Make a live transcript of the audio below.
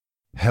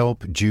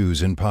Help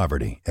Jews in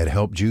Poverty at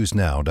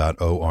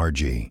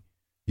helpjewsnow.org.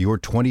 Your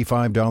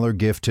 $25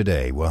 gift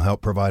today will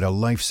help provide a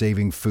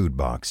life-saving food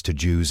box to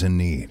Jews in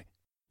need.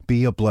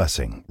 Be a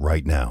blessing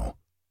right now.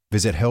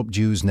 Visit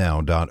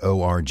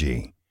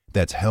helpjewsnow.org.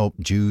 That's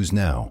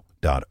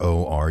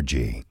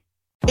helpjewsnow.org.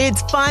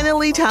 It's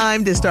finally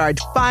time to start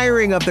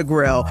firing up the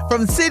grill.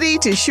 From city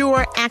to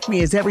shore, Acme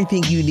is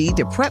everything you need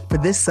to prep for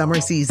this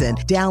summer season.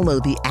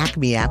 Download the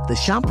Acme app to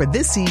shop for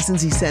this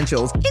season's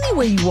essentials any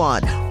way you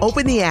want.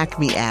 Open the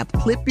Acme app,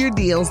 clip your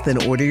deals,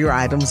 then order your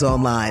items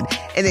online.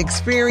 An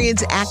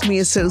experienced Acme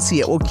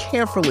associate will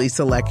carefully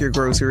select your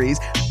groceries,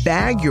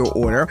 bag your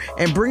order,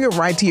 and bring it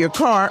right to your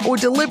car or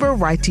deliver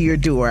right to your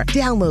door.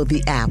 Download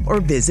the app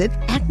or visit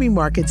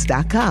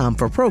acmemarkets.com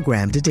for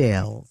program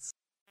details.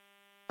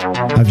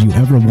 Have you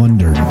ever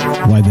wondered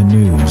why the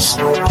news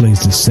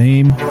plays the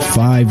same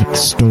 5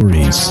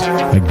 stories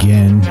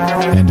again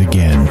and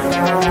again?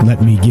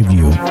 Let me give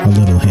you a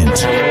little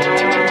hint.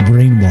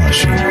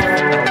 Brainwashing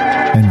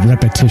and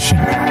repetition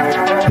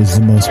is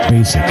the most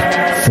basic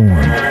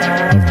form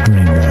of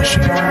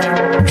brainwashing.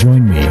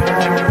 Join me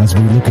as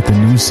we look at the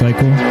news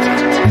cycle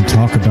and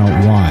talk about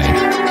why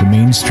the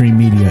mainstream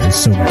media is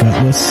so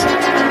gutless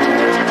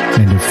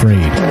and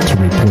afraid to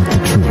report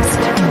the truth.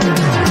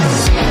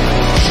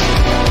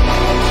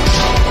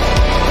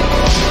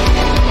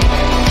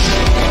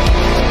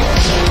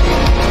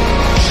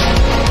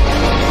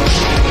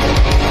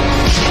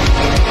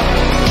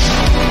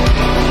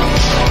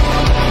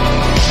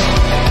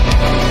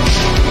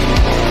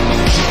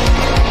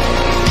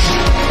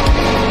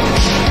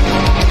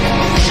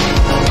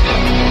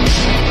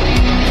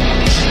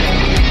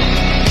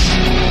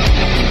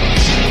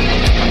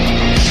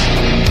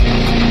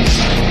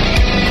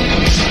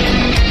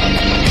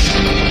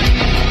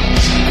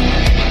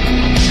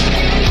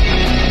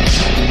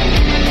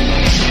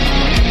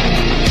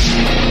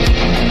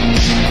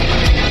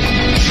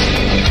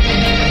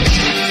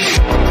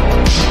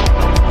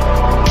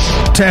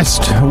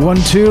 Test 1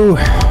 2.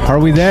 Are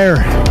we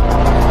there?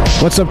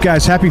 What's up,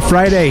 guys? Happy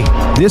Friday.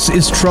 This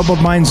is Troubled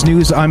Minds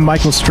News. I'm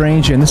Michael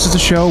Strange, and this is a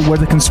show where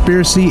the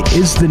conspiracy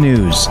is the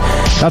news.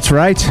 That's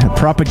right.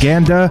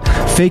 Propaganda,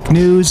 fake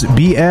news,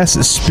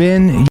 BS,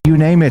 spin, you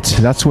name it.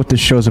 That's what this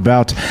show's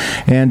about.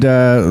 And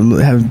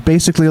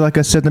basically, like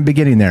I said in the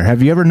beginning there,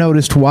 have you ever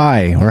noticed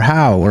why or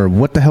how or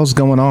what the hell's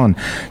going on?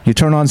 You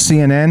turn on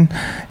CNN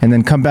and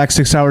then come back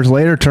 6 hours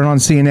later, turn on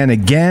CNN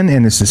again,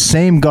 and it's the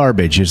same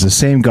garbage. It's the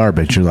same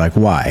garbage. You're like,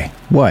 why?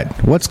 What?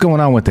 What's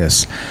going on with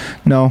this?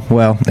 No,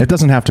 well, it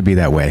doesn't have to be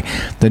that way.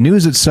 The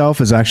news itself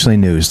is actually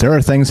news. There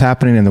are things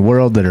happening in the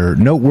world that are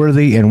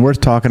noteworthy and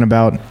worth talking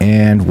about,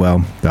 and,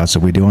 well, that's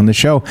what we do on the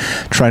show.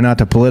 Try not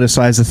to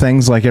politicize the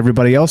things like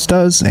everybody else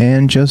does,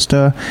 and just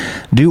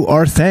do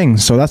our thing.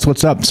 So that's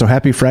what's up. So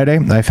happy Friday.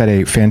 I've had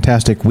a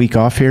fantastic week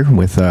off here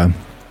with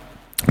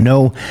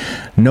no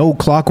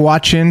clock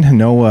watching,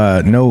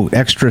 no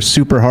extra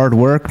super hard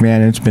work.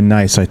 Man, it's been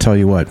nice. I tell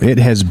you what, it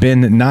has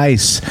been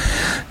nice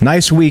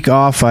week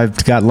off.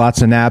 I've got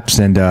lots of naps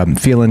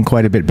and feeling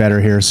quite a bit better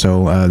here.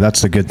 So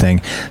that's a good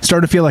thing.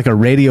 Starting to feel like a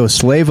radio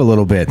slave a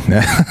little bit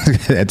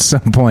at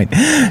some point.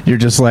 You're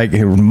just like,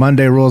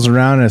 Monday rolls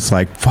around and it's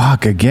like,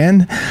 fuck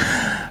again.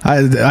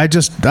 I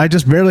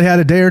just barely had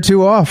a day or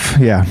two off.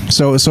 Yeah.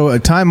 So a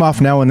time off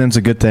now and then's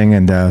a good thing.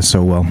 And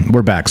well,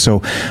 we're back.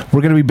 So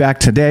we're going to be back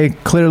today,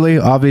 clearly,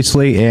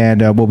 obviously, and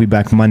we'll be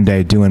back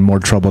Monday doing more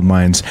Troubled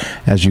Minds.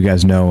 As you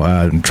guys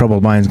know,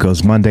 Troubled Minds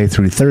goes Monday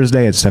through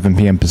Thursday at 7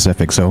 p.m.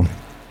 Pacific. So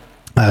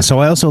I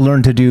also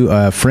learned to do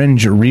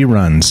Fringe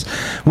reruns,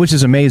 which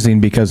is amazing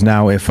because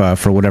now if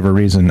for whatever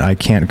reason I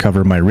can't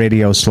cover my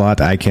radio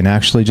slot, I can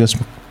actually just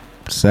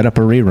set up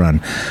a rerun,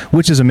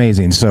 which is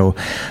amazing. So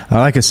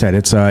like I said,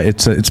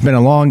 it's been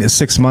a long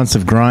 6 months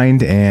of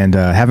grind and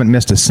haven't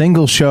missed a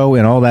single show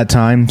in all that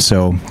time.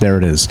 So there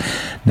it is.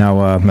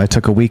 Now I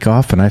took a week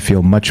off and I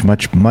feel much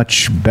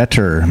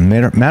better.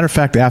 Matter of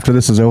fact, after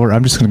this is over,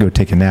 I'm just going to go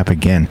take a nap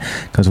again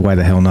because why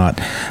the hell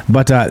not?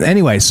 But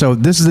anyway, so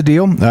this is the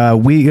deal.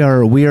 We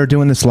are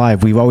doing this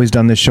live. We've always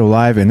done this show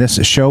live, and this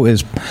show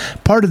is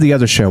part of the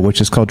other show,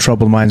 which is called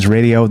Troubled Minds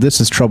Radio. This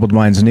is Troubled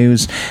Minds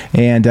News,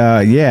 and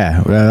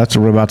that's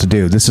what we're about to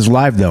do. This is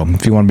live, though.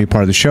 If you want to be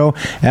part of the show,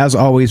 as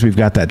always, we've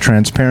got that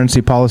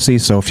transparency policy.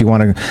 So if you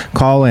want to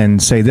call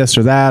and say this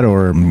or that,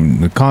 or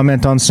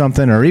comment on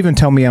something, or even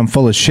tell me I'm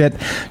full of shit,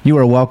 you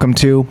are welcome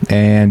to,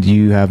 and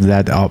you have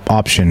that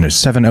option.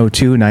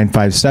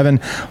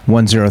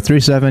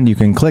 702-957-1037. You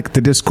can click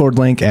the Discord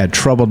link at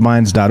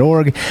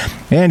troubledminds.org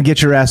and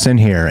get your ass in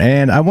here.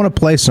 And I want to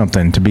play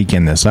something to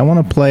begin this. I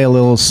want to play a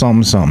little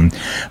something.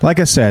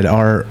 Like I said,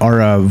 our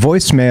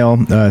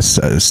voicemail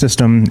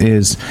system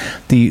is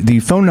the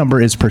phone number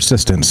is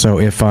persistent. So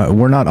if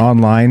we're not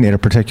online at a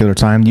particular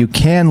time, you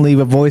can leave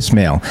a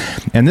voicemail.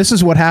 And this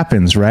is what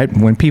happens, right,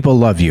 when people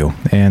love you.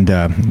 And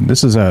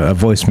this is a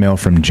voicemail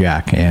from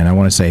Jack. And I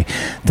want to say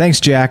thanks,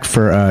 Jack,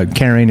 for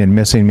caring and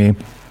missing me.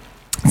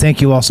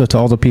 Thank you also to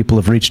all the people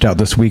who have reached out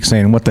this week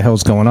saying, what the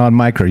hell's going on,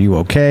 Mike? Are you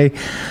okay?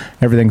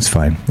 Everything's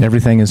fine.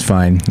 Everything is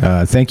fine.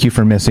 Thank you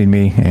for missing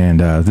me. And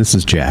this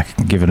is Jack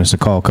giving us a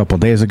call a couple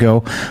days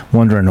ago,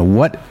 wondering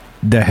what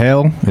the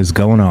hell is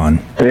going on.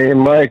 Hey,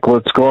 Mike,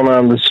 what's going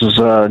on? This is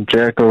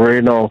Jack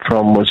O'Reno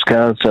from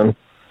Wisconsin.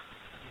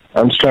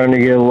 I'm starting to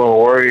get a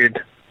little worried,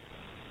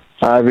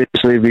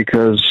 obviously,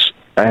 because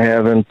I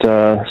haven't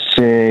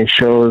seen any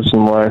shows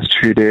in the last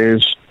few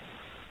days.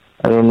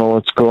 I don't know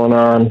what's going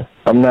on.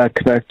 I'm not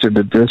connected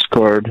to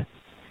Discord.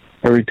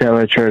 Every time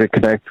I try to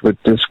connect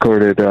with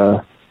Discord,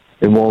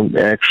 it won't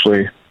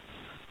actually,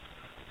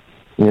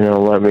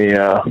 let me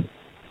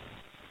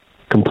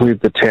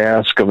complete the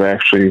task of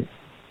actually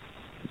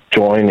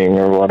joining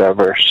or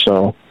whatever.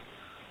 So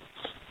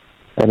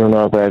I don't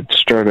know if I'd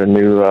start a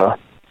new. I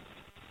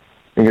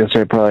guess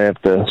I probably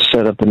have to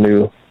set up a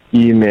new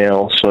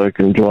email so I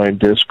can join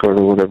Discord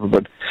or whatever.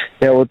 But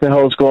yeah, what the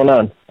hell is going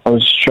on? I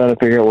was just trying to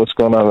figure out what's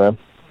going on, man.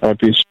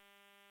 Peace.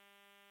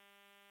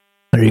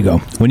 There you go.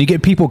 When you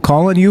get people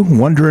calling you,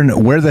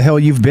 wondering where the hell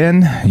you've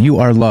been, you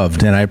are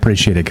loved, and I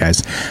appreciate it,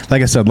 guys.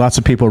 Like I said, lots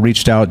of people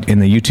reached out in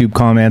the YouTube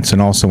comments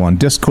and also on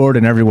Discord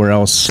and everywhere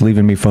else,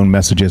 leaving me phone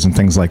messages and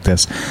things like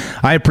this.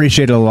 I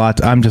appreciate it a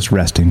lot. I'm just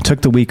resting.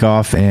 Took the week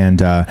off, and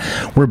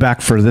we're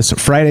back for this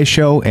Friday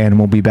show, and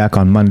we'll be back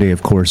on Monday,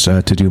 of course,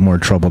 to do more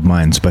Troubled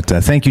Minds. But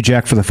thank you,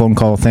 Jack, for the phone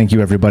call. Thank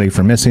you, everybody,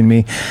 for missing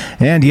me.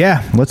 And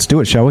yeah, let's do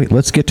it, shall we?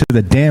 Let's get to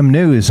the damn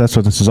news. That's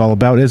what this is all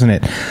about, isn't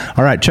it?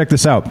 All right, check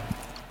this out.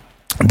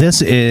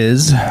 This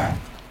is.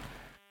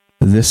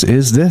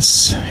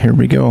 Here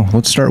we go.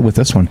 Let's start with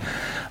this one.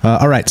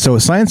 All right. So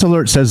Science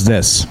Alert says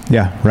this.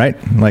 Yeah, right?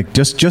 Like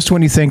just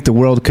when you think the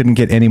world couldn't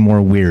get any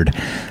more weird.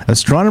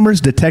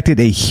 Astronomers detected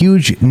a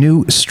huge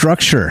new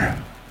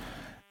structure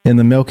in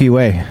the Milky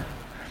Way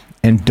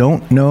and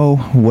don't know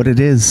what it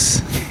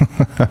is.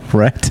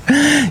 Right?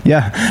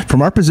 Yeah.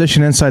 From our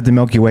position inside the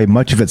Milky Way,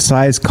 much of its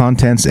size,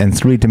 contents, and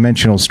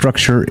three-dimensional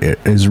structure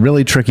is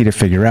really tricky to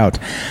figure out.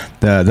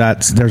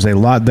 There's a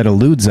lot that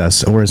eludes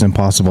us or is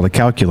impossible to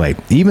calculate.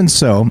 Even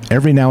so,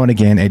 every now and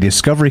again, a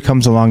discovery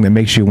comes along that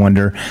makes you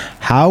wonder,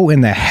 how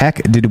in the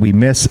heck did we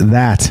miss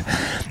that?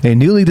 A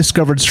newly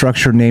discovered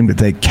structure named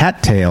the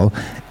Cattail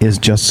is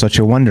just such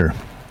a wonder.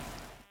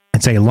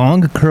 It's a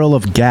long curl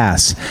of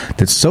gas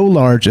that's so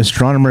large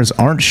astronomers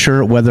aren't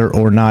sure whether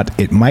or not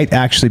it might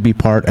actually be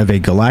part of a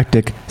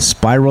galactic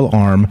spiral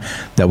arm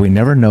that we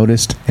never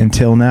noticed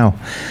until now.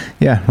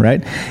 Yeah,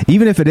 right?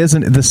 Even if it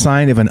isn't the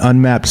sign of an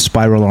unmapped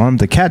spiral arm,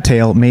 the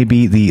Cattail may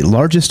be the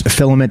largest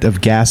filament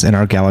of gas in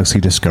our galaxy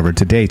discovered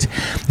to date.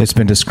 It's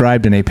been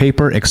described in a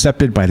paper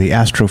accepted by the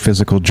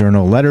astrophysical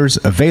journal Letters,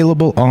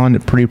 available on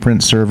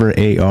preprint server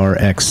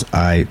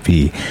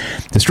ARXIV.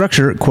 The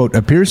structure, quote,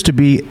 appears to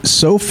be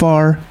so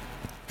far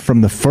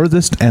from the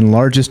furthest and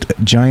largest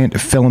giant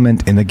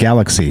filament in the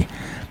galaxy.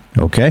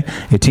 Okay.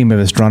 A team of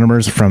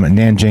astronomers from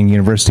Nanjing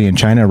University in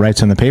China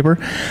writes in the paper,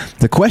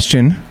 the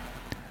question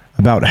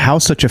about how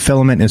such a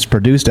filament is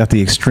produced at the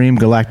extreme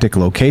galactic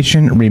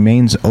location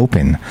remains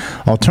open.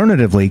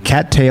 Alternatively,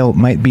 Cattail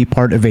might be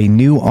part of a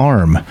new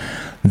arm,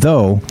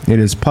 though it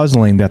is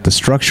puzzling that the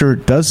structure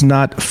does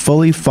not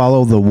fully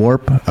follow the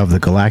warp of the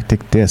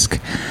galactic disk.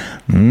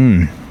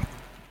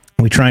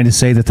 We trying to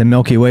say that the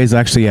Milky Way is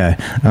actually an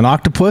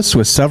octopus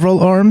with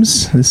several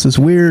arms? This is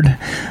weird.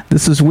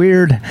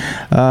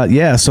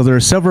 Yeah, so there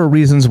are several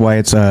reasons why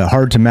it's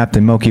hard to map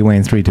the Milky Way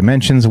in 3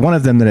 dimensions. One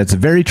of them, that it's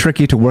very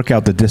tricky to work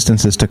out the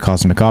distances to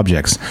cosmic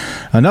objects.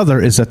 Another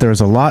is that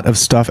there's a lot of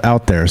stuff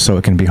out there, so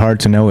it can be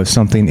hard to know if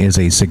something is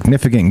a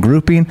significant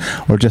grouping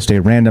or just a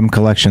random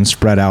collection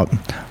spread out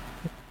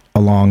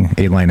along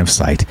a line of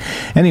sight.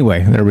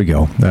 Anyway, there we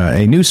go.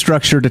 A new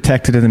structure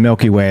detected in the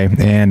Milky Way,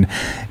 and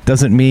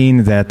doesn't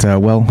mean that,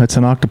 it's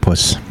an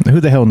octopus. Who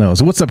the hell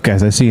knows? What's up,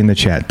 guys? I see you in the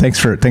chat. Thanks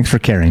for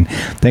caring.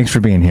 Thanks for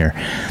being here.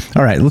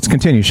 All right, let's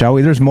continue, shall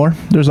we? There's more.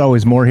 There's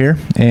always more here.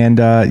 And,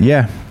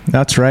 yeah,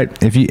 that's right.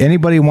 If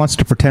anybody wants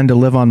to pretend to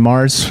live on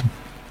Mars,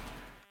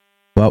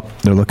 well,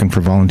 they're looking for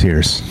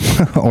volunteers.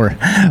 Or,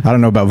 I don't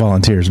know about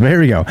volunteers, but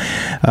here we go.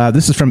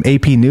 This is from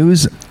AP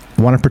News.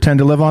 Want to pretend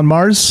to live on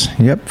Mars?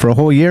 Yep, for a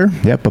whole year?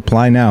 Yep,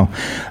 apply now.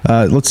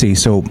 Let's see.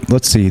 To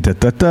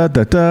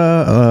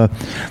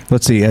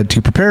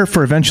prepare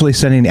for eventually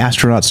sending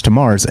astronauts to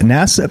Mars,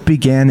 NASA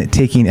began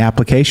taking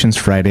applications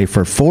Friday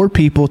for 4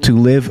 people to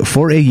live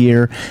for a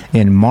year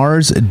in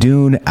Mars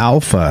Dune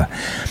Alpha.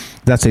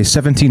 That's a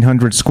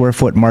 1,700 square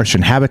foot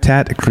Martian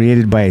habitat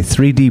created by a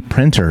 3D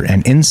printer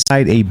and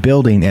inside a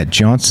building at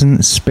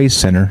Johnson Space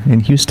Center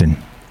in Houston.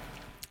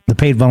 The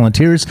paid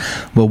volunteers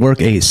will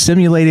work a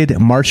simulated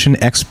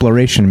Martian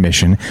exploration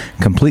mission,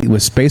 complete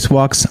with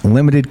spacewalks,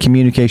 limited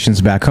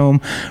communications back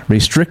home,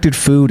 restricted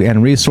food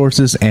and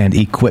resources, and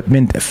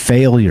equipment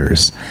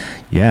failures.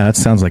 Yeah, that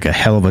sounds like a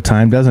hell of a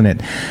time, doesn't it?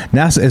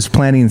 NASA is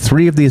planning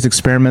 3 of these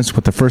experiments,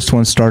 with the first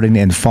one starting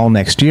in fall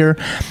next year.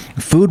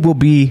 Food will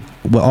be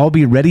will all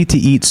be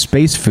ready-to-eat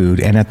space food,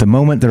 and at the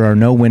moment there are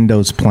no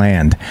windows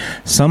planned.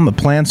 Some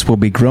plants will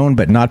be grown,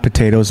 but not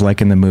potatoes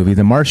like in the movie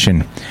The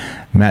Martian.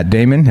 Matt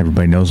Damon,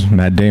 everybody knows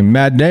Matt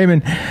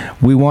Damon.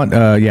 We want,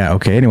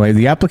 Anyway,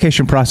 the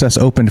application process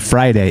opened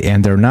Friday,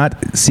 and they're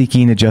not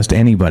seeking just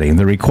anybody.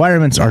 The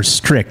requirements are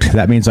strict.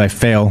 That means I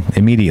fail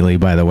immediately,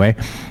 by the way.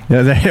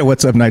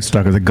 What's up, Night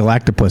Stalker? The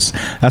Galactopus.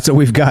 That's what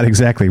we've got,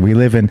 exactly. We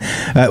live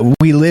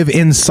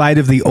inside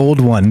of the old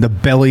one, the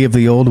belly of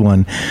the old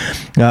one.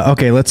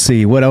 Okay, let's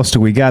see. What else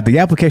do we got? The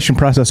application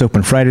process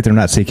opened Friday. They're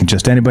not seeking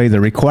just anybody. The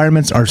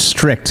requirements are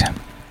strict,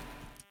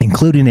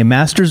 including a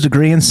master's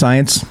degree in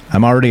science.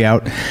 I'm already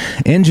out.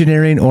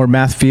 Engineering or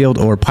math field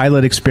or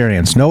pilot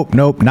experience. Nope,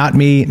 not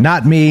me.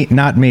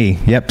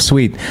 Yep,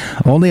 sweet.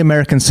 Only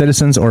American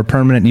citizens or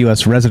permanent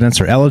U.S. residents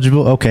are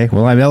eligible. Okay,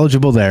 well, I'm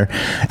eligible there.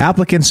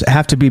 Applicants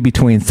have to be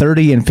between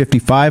 30 and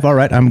 55. All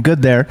right, I'm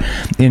good there.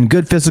 In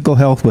good physical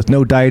health with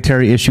no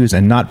dietary issues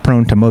and not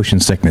prone to motion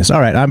sickness. All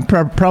right, I'm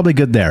probably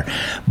good there.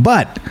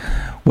 But...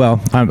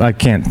 well, I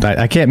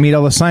can't meet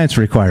all the science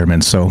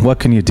requirements, so what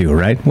can you do,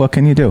 right? What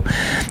can you do?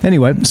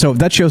 Anyway, so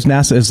that shows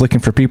NASA is looking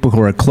for people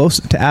who are close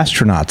to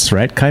astronauts,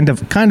 right? Kind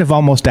of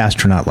almost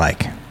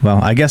astronaut-like.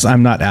 Well, I guess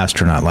I'm not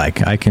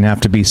astronaut-like. I can have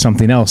to be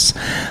something else.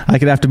 I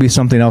could have to be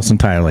something else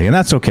entirely, and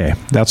that's okay.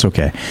 That's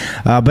okay.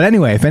 But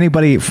anyway, if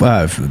anybody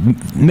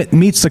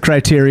meets the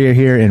criteria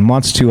here and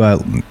wants to,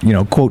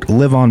 quote,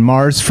 live on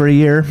Mars for a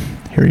year,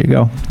 here you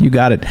go. You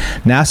got it.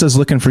 NASA's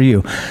looking for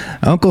you.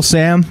 Uncle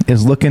Sam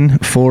is looking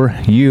for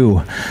you.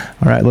 All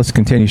right, let's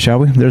continue, shall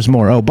we? There's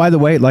more. Oh, by the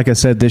way, like I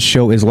said, this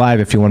show is live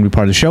if you want to be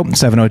part of the show.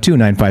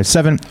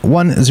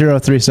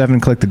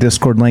 702-957-1037. Click the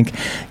Discord link.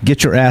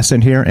 Get your ass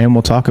in here, and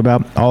we'll talk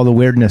about all the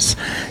weirdness.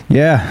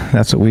 Yeah,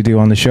 that's what we do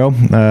on the show.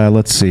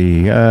 Let's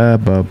see. Where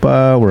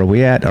are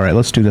we at? All right,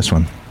 let's do this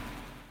one.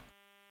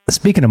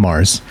 Speaking of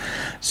Mars.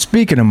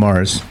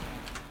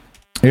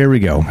 Here we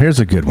go. Here's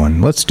a good one.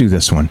 Let's do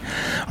this one.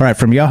 All right,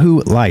 from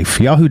Yahoo Life,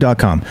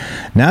 yahoo.com.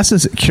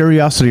 NASA's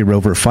Curiosity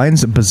rover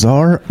finds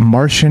bizarre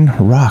Martian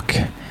rock.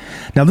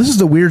 Now, this is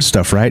the weird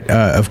stuff, right?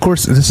 Of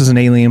course, this is an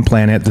alien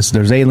planet.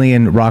 There's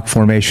alien rock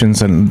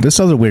formations and this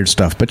other weird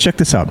stuff. But check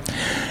this out.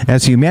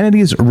 As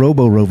humanity's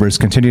robo-rovers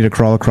continue to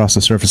crawl across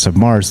the surface of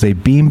Mars, they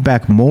beam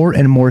back more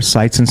and more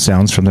sights and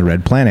sounds from the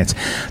red planet.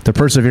 The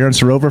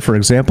Perseverance rover, for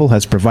example,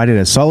 has provided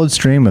a solid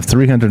stream of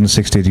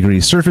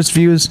 360-degree surface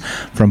views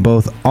from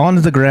both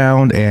on the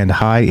ground and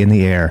high in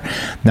the air.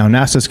 Now,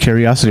 NASA's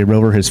Curiosity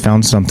rover has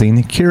found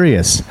something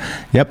curious.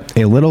 Yep,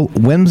 a little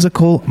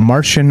whimsical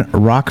Martian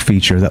rock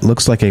feature that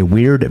looks like a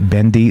weird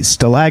bendy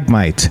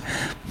stalagmite.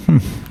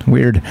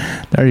 Weird.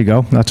 There you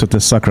go. That's what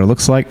this sucker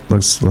looks like.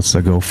 Let's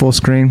go full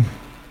screen.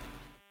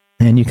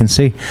 And you can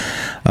see.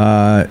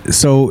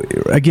 So,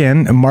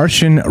 again,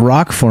 Martian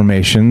rock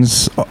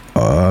formations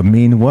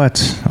mean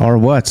what? Or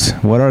what?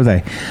 What are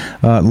they?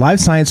 Live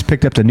Science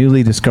picked up the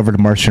newly discovered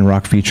Martian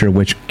rock feature,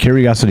 which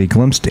Curiosity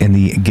glimpsed in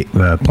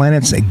the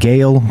planet's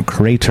Gale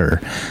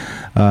crater.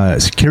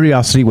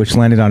 Curiosity, which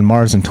landed on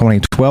Mars in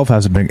 2012,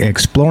 has been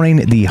exploring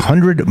the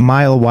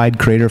 100-mile-wide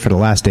crater for the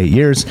last 8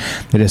 years.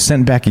 It has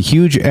sent back a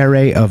huge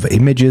array of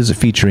images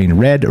featuring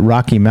red,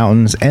 rocky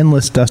mountains,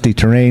 endless dusty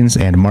terrains,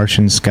 and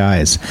Martian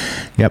skies.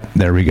 Yep,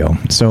 there we go.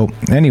 So,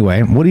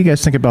 anyway, what do you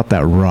guys think about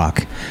that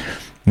rock?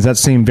 Does that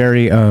seem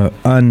very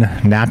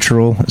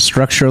unnatural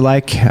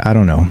structure-like? I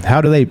don't know.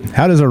 How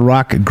does a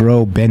rock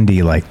grow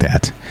bendy like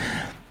that?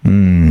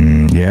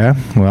 Yeah,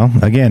 well,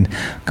 again,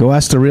 go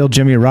ask the real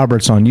Jimmy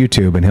Roberts on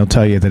YouTube, and he'll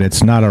tell you that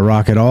it's not a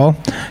rock at all.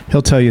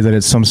 He'll tell you that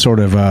it's some sort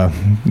of,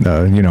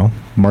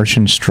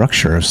 Martian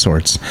structure of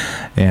sorts,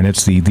 and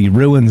it's the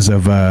ruins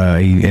of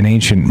an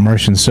ancient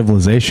Martian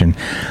civilization.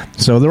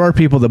 So there are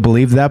people that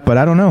believe that, but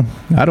I don't know.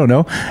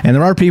 And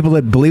there are people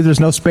that believe there's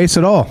no space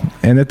at all,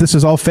 and that this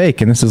is all fake,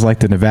 and this is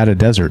like the Nevada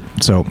desert.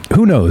 So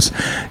who knows?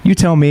 You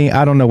tell me.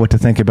 I don't know what to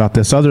think about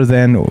this, other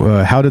than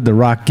how did the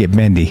rock get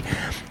bendy?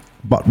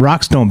 But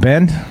rocks don't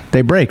bend,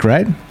 they break,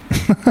 right?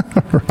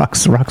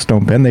 Rocks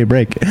don't bend, they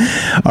break.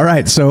 All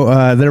right,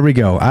 so there we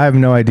go. I have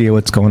no idea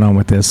what's going on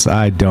with this.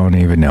 I don't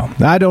even know.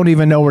 I don't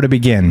even know where to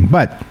begin,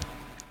 but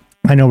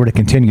I know where to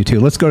continue to.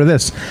 Let's go to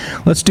this.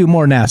 Let's do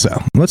more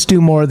NASA. Let's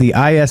do more of the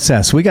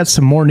ISS. We got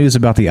some more news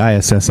about the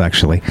ISS,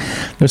 actually.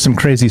 There's some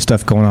crazy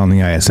stuff going on in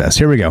the ISS.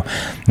 Here we go.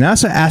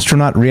 NASA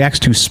astronaut reacts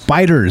to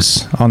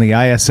spiders on the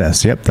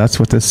ISS. Yep, that's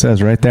what this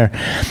says right there.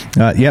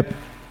 Yep.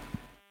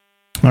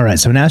 All right,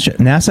 so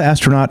NASA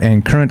astronaut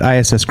and current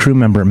ISS crew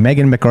member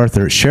Megan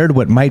MacArthur shared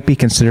what might be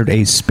considered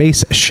a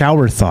space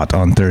shower thought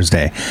on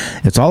Thursday.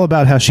 It's all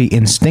about how she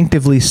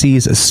instinctively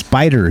sees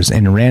spiders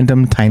and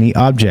random tiny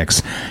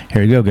objects.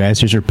 Here you go, guys.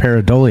 Here's your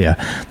pareidolia.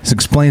 This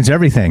explains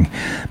everything.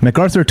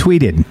 MacArthur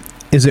tweeted,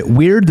 "Is it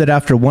weird that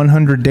after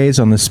 100 days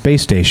on the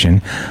space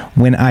station,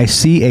 when I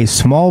see a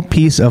small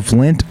piece of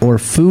lint or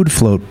food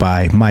float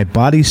by, my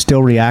body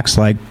still reacts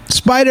like,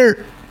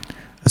 spider!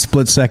 A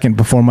split second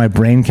before my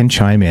brain can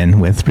chime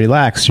in with,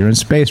 relax, you're in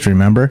space,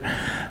 remember?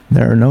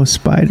 There are no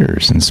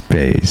spiders in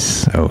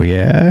space. Oh,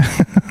 yeah?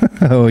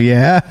 Oh,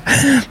 yeah?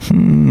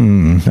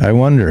 I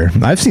wonder.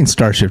 I've seen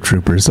Starship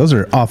Troopers. Those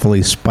are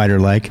awfully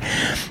spider-like.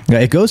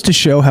 It goes to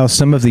show how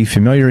some of the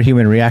familiar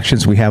human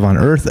reactions we have on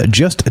Earth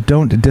just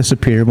don't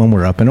disappear when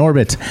we're up in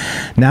orbit.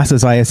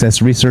 NASA's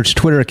ISS research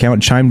Twitter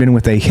account chimed in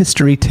with a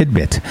history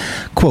tidbit.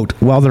 Quote,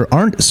 while there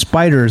aren't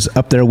spiders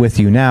up there with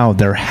you now,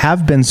 there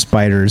have been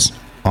spiders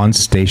on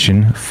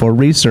station for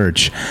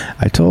research.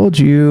 I told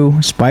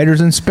you,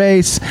 spiders in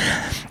space.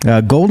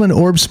 Golden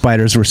orb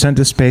spiders were sent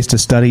to space to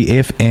study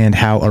if and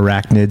how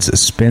arachnids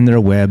spin their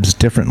webs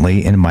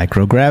differently in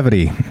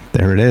microgravity.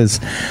 There it is.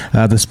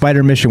 The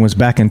spider mission was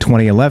back in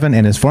 2011,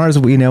 and as far as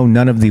we know,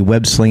 none of the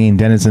web-slinging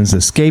denizens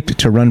escaped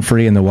to run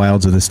free in the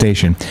wilds of the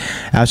station.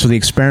 As for the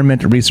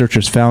experiment,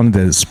 researchers found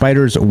the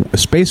spiders'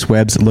 space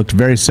webs looked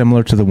very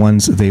similar to the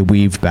ones they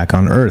weave back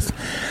on Earth.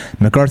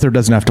 MacArthur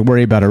doesn't have to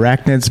worry about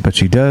arachnids, but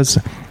she does.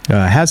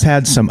 Has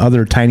had some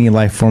other tiny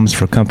life forms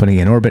for company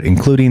in orbit,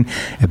 including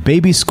a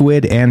baby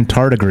squid and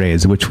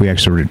tardigrades, which we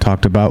actually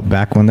talked about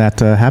back when that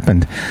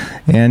happened.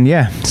 And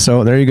yeah,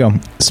 so there you go.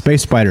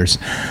 Space spiders.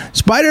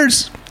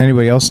 Spiders!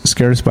 Anybody else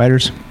scared of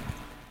spiders?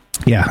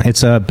 Yeah,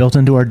 it's built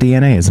into our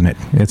DNA, isn't it?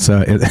 It's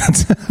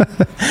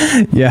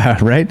yeah,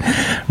 right.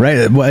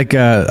 Like,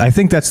 I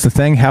think that's the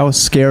thing. How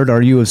scared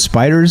are you of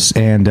spiders?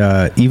 And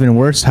even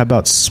worse, how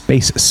about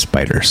space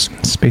spiders?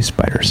 Space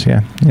spiders.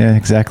 Yeah,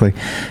 exactly.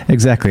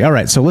 All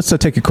right, so let's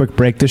take a quick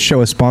break. This show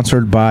is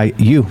sponsored by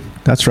you.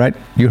 That's right.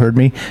 You heard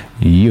me.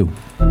 You.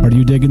 Are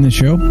you digging the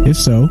show? If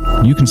so,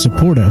 you can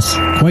support us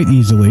quite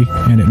easily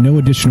and at no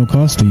additional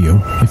cost to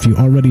you if you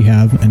already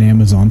have an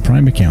Amazon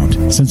Prime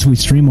account. Since we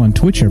stream on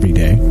Twitch every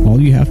day, all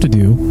you have to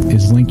do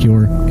is link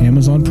your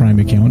Amazon Prime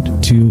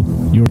account to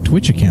your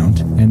Twitch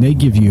account, and they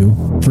give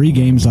you free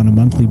games on a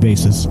monthly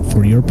basis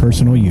for your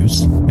personal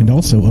use, and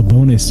also a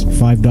bonus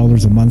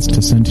 $5 a month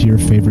to send to your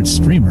favorite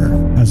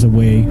streamer as a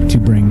way to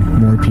bring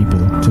more people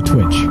to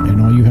Twitch.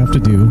 And all you have to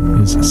do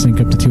is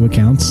sync up the two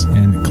accounts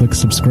and click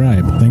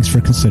subscribe. Thanks for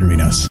considering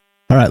us.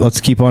 All right,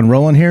 let's keep on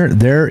rolling here.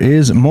 There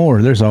is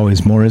more. There's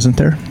always more, isn't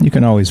there? You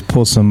can always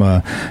pull some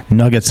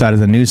nuggets out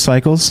of the news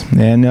cycles.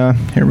 And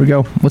here we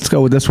go. Let's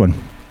go with this one.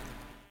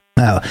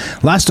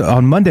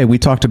 On Monday, we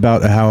talked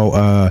about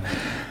how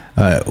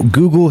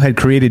Google had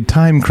created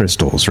time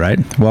crystals, right?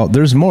 Well,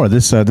 there's more.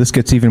 This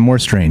gets even more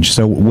strange.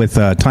 So with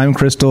time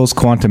crystals,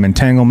 quantum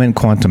entanglement,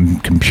 quantum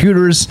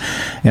computers,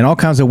 and all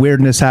kinds of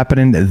weirdness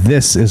happening,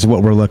 this is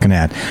what we're looking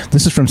at.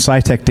 This is from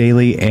SciTech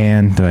Daily,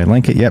 and did I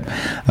link it?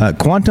 Yep.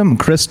 Quantum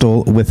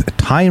crystal with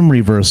time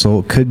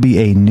reversal could be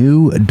a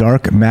new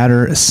dark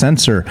matter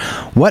sensor.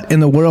 What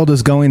in the world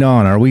is going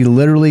on? Are we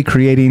literally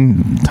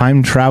creating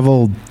time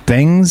travel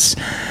things?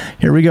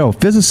 Here we go.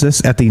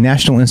 Physicists at the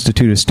National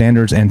Institute of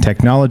Standards and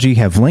Technology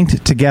have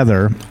linked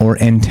together or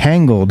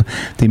entangled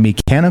the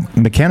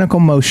mechanical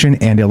motion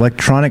and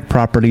electronic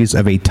properties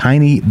of a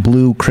tiny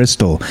blue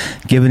crystal,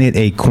 giving it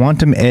a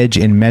quantum edge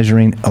in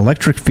measuring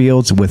electric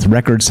fields with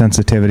record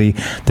sensitivity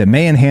that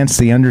may enhance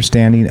the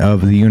understanding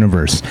of the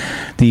universe.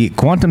 The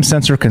quantum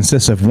sensor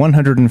consists of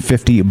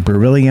 150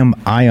 beryllium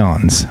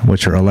ions,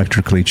 which are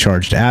electrically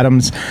charged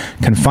atoms,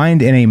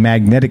 confined in a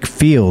magnetic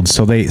field,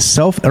 so they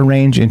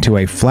self-arrange into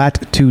a flat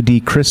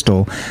 2D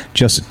crystal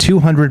just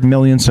 200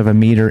 millionths of a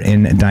meter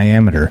in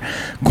diameter.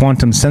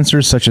 Quantum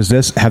sensors such as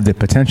this have the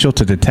potential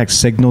to detect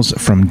signals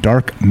from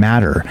dark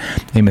matter,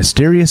 a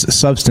mysterious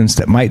substance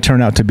that might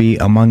turn out to be,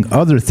 among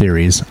other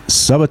theories,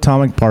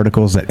 subatomic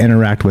particles that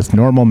interact with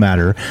normal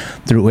matter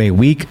through a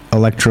weak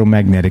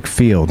electromagnetic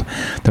field.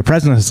 The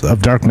presence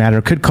of dark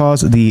matter could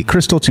cause the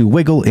crystal to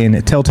wiggle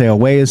in telltale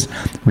ways,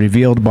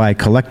 revealed by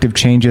collective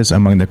changes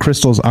among the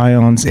crystal's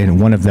ions in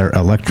one of their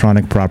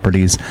electronic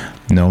properties,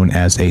 known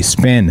as a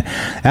spin.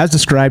 As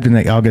described in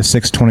the August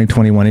 6,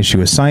 2021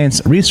 issue of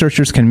Science,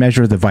 researchers can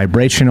measure the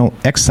vibrational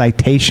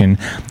excitation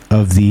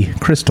of the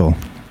crystal.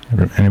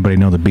 Anybody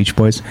know the Beach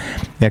Boys?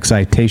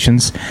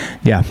 Excitations.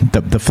 Yeah,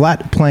 the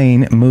flat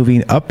plane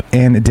moving up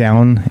and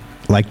down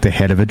like the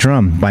head of a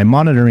drum by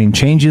monitoring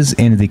changes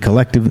in the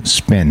collective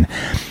spin.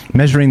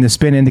 Measuring the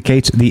spin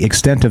indicates the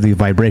extent of the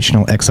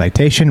vibrational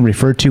excitation,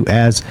 referred to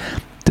as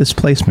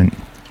displacement.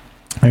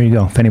 There you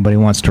go. If anybody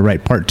wants to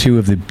write part 2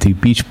 of the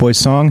Beach Boys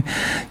song,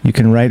 you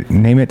can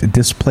name it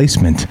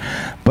Displacement.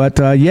 But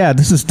yeah,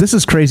 this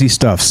is crazy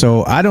stuff.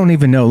 So I don't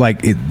even know.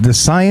 The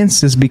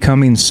science is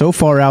becoming so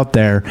far out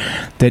there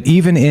that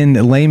even in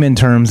layman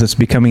terms, it's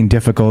becoming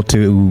difficult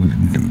to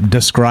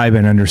describe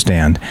and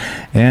understand.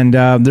 And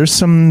there's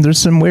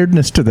some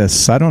weirdness to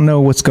this. I don't know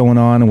what's going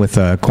on with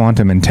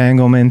quantum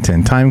entanglement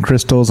and time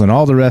crystals and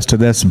all the rest of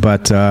this,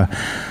 but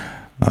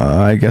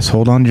I guess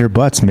hold on to your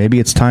butts. Maybe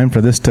it's time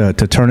for this to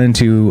turn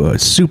into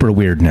super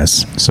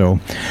weirdness. So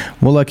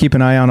we'll keep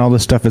an eye on all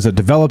this stuff as it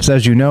develops,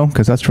 as you know,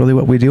 because that's really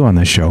what we do on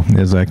this show,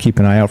 is keep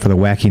an eye out for the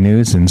wacky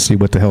news and see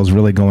what the hell's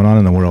really going on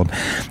in the world.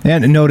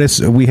 And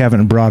notice we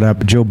haven't brought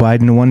up Joe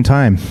Biden one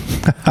time.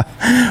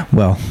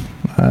 Well,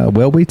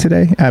 Will we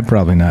today?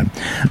 Probably not.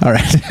 All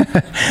right.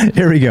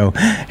 Here we go.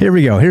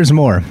 Here's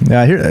more.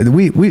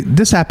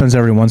 This happens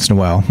every once in a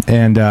while.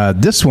 And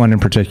this one in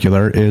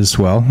particular is,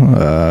 well,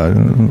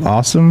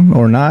 awesome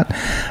or not.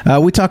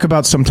 We talk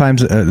about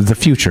sometimes the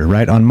future,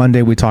 right? On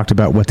Monday, we talked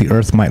about what the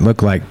Earth might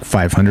look like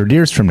 500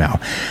 years from now.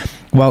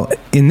 Well,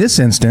 in this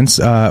instance,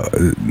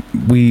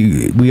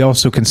 we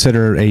also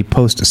consider a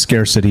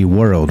post-scarcity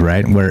world,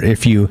 right? Where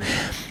if you...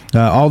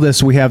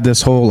 we have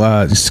this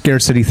whole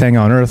scarcity thing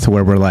on Earth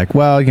where we're like,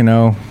 well,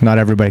 not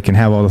everybody can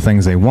have all the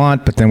things they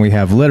want, but then we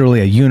have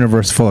literally a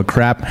universe full of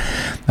crap.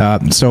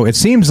 So it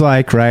seems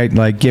like, right,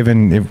 like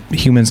given if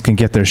humans can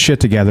get their shit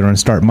together and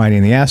start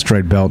mining the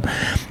asteroid belt,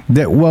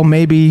 that, well,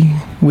 maybe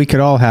we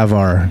could all have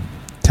our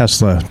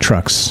Tesla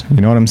trucks.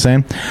 You know what I'm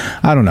saying?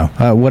 I don't know.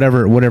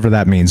 Whatever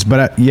that means.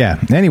 But yeah,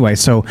 anyway,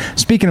 so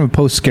speaking of a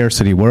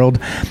post-scarcity world,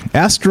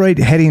 asteroid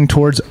heading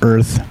towards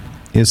Earth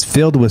is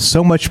filled with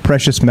so much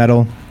precious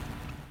metal,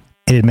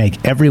 it'd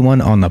make everyone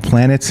on the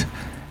planet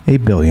a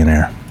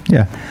billionaire.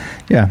 Yeah.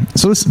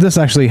 So this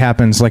actually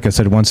happens, like I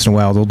said, once in a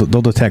while.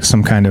 They'll detect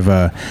some kind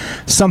of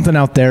something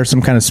out there,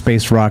 some kind of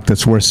space rock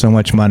that's worth so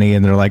much money,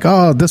 and they're like,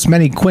 oh, this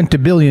many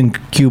quintillion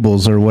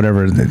cubics or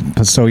whatever.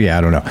 So yeah,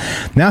 I don't know.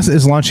 NASA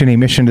is launching a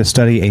mission to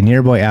study a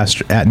nearby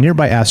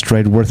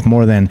asteroid worth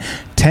more than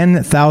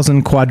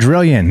 10,000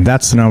 quadrillion.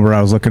 That's the number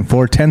I was looking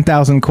for.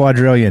 10,000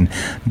 quadrillion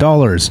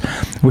dollars,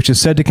 which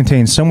is said to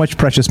contain so much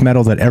precious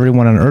metal that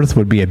everyone on Earth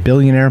would be a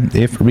billionaire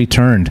if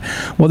returned.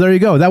 Well, there you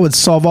go. That would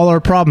solve all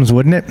our problems,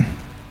 wouldn't it?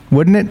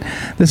 Wouldn't it?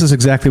 This is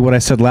exactly what I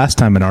said last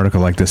time an article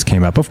like this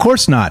came up. Of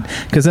course not,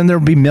 because then there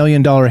would be $1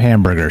 million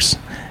hamburgers.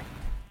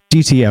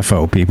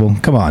 GTFO, people.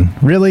 Come on.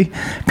 Really?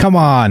 Come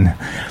on.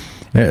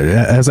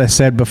 As I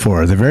said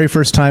before, the very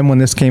first time when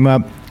this came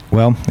up,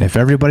 well, if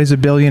everybody's a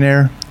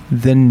billionaire,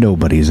 then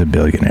nobody's a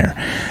billionaire.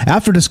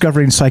 After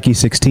discovering Psyche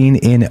 16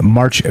 in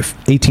March of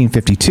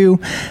 1852,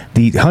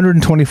 the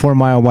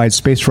 124-mile wide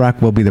space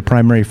rock will be the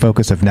primary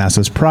focus of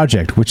NASA's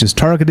project, which is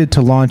targeted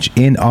to launch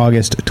in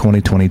August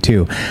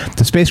 2022.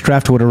 The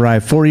spacecraft would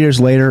arrive 4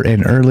 years later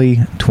in early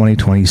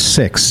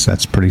 2026.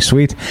 That's pretty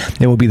sweet.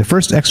 It will be the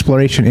first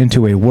exploration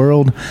into a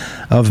world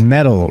of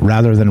metal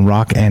rather than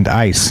rock and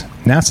ice.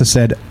 NASA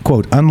said,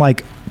 quote,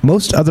 unlike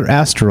most other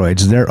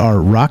asteroids, there are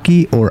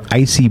rocky or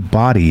icy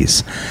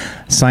bodies.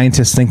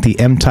 Scientists think the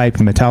M-type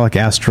metallic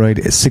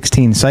asteroid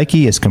 16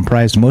 Psyche is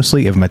comprised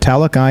mostly of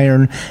metallic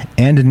iron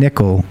and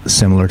nickel,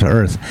 similar to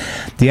Earth.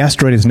 The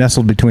asteroid is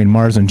nestled between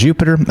Mars and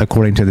Jupiter.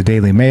 According to the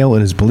Daily Mail,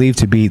 it is believed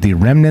to be the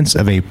remnants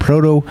of a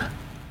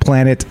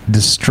proto-planet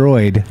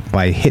destroyed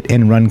by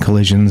hit-and-run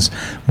collisions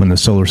when the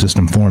solar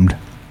system formed.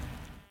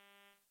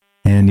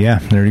 And yeah,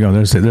 there you go.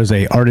 There's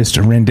a artist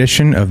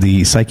rendition of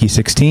the Psyche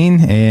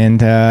 16,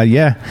 and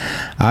yeah,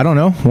 I don't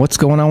know what's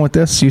going on with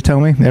this. You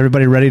tell me.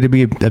 Everybody ready to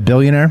be a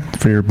billionaire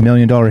for your $1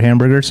 million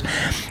hamburgers?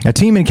 A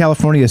team in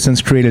California has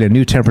since created a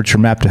new temperature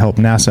map to help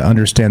NASA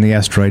understand the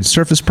asteroid's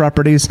surface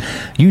properties.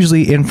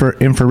 Usually,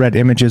 infrared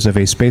images of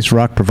a space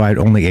rock provide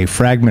only a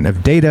fragment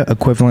of data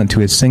equivalent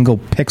to a single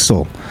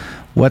pixel.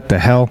 What the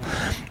hell?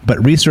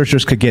 But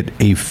researchers could get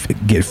 50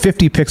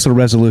 pixel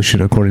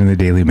resolution, according to the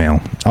Daily Mail.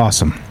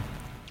 Awesome.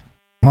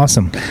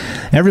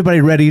 Everybody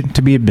ready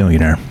to be a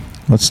billionaire.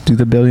 Let's do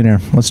the billionaire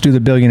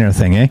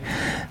thing, eh?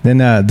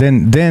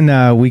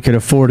 Then we could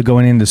afford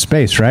going into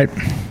space, right?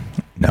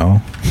 No.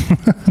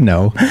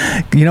 No.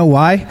 You know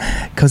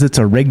why? Because it's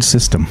a rigged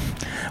system.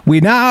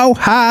 We now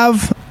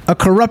have a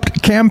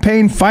corrupt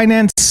campaign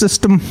finance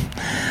system.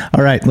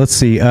 All right, let's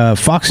see.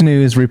 Fox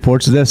News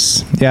reports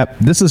this. Yep,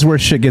 this is where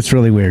shit gets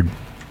really weird.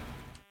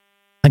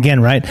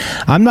 Again, right?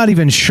 I'm not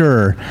even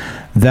sure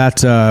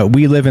that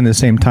we live in the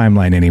same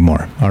timeline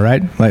anymore. All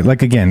right,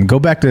 like again, go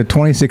back to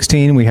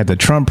 2016. We had the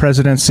Trump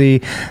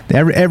presidency.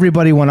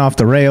 Everybody went off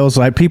the rails.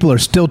 Like people are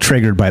still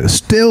triggered by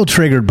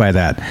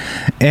that.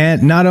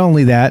 And not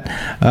only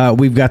that,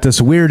 we've got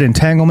this weird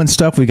entanglement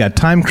stuff. We got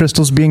time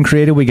crystals being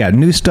created. We got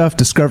new stuff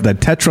discovered. The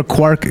tetra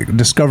quark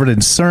discovered in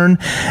CERN,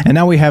 and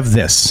now we have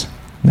this.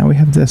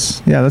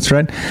 Yeah, that's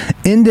right.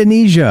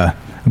 Indonesia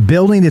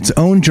building its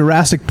own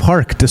Jurassic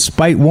Park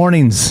despite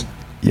warnings.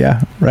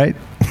 Yeah, right?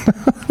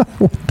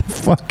 What the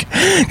fuck?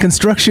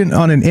 Construction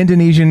on an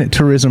Indonesian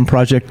tourism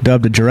project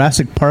dubbed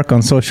Jurassic Park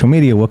on social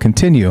media will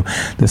continue,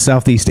 the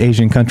Southeast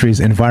Asian country's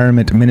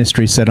Environment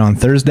Ministry said on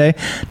Thursday,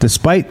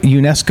 despite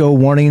UNESCO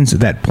warnings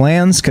that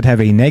plans could have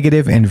a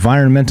negative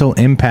environmental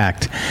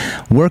impact.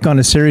 Work on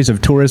a series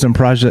of tourism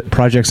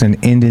projects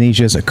in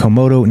Indonesia's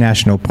Komodo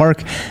National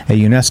Park, a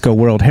UNESCO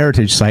World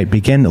Heritage Site,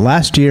 began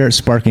last year,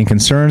 sparking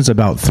concerns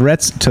about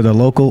threats to the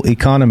local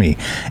economy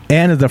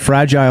and the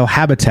fragile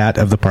habitat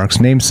of the park's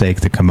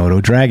namesake, the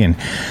Komodo dragon.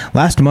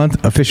 Last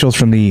month, officials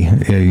from the,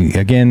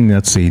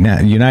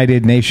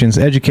 United Nations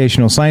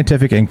Educational,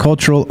 Scientific, and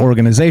Cultural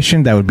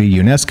Organization, that would be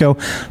UNESCO,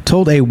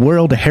 told a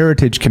World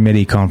Heritage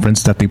Committee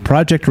conference that the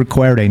project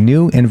required a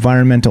new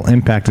environmental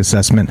impact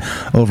assessment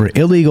over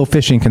illegal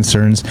fishing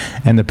concerns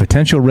and the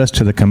potential risk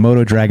to the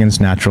Komodo dragon's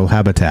natural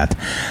habitat.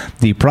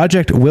 The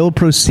project will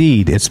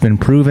proceed. It's been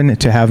proven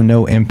to have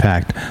no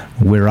impact.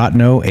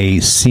 Wiratno, a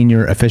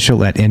senior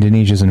official at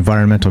Indonesia's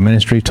Environmental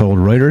Ministry, told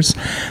Reuters.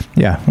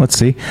 Yeah, let's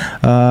see.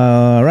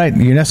 Right.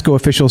 UNESCO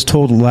officials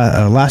told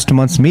last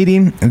month's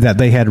meeting that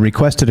they had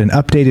requested an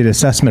updated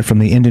assessment from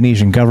the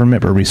Indonesian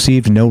government but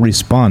received no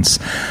response.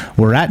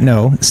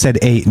 Wiratno said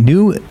a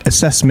new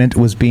assessment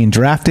was being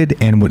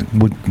drafted and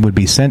would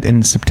be sent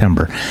in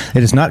September.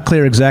 It is not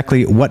clear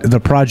exactly what the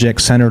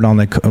project centered on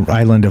the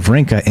island of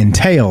Rinca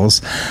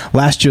entails.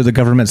 Last year, the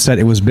government said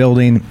it was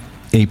building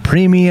a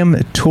premium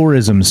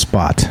tourism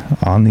spot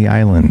on the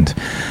island.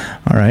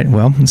 All right.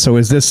 Well, so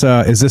is this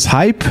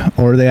hype,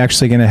 or are they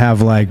actually going to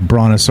have like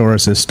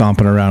brontosauruses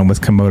stomping around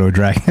with Komodo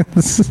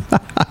dragons?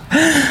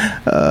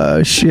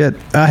 Shit.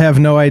 I have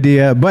no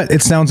idea, but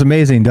it sounds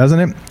amazing, doesn't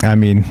it? I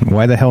mean,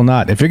 why the hell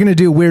not? If you're going to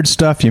do weird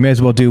stuff, you may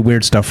as well do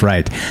weird stuff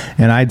right.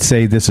 And I'd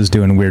say this is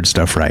doing weird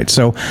stuff right.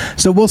 So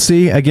we'll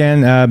see.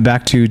 Again,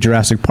 back to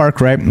Jurassic Park,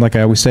 right? Like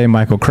I always say,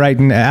 Michael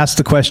Crichton asked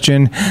the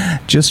question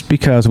just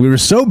because we were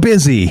so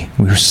busy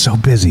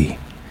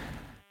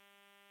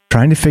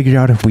trying to figure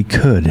out if we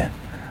could.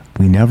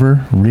 We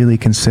never really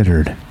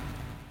considered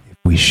if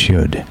we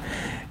should.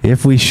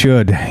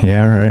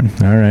 Yeah,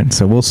 all right.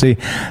 So we'll see.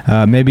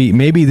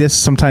 Maybe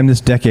sometime this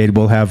decade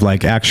we'll have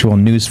like actual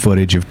news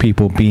footage of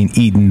people being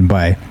eaten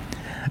by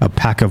a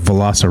pack of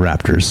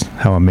velociraptors.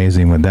 How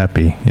amazing would that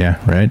be? Yeah,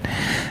 right.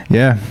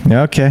 Yeah.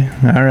 Okay.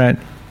 All right.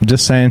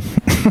 Just saying.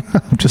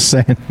 Just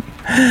saying.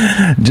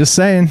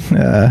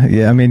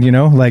 Yeah. I mean,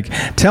 like,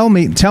 tell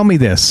me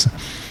this.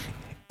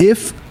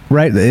 If,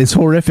 right, as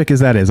horrific as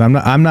that is,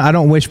 I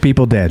don't wish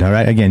people dead. All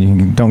right,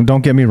 again,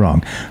 don't get me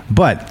wrong,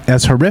 but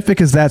as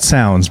horrific as that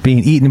sounds,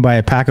 being eaten by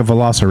a pack of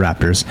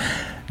velociraptors,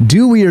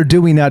 do we or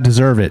do we not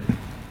deserve it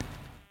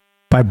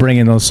by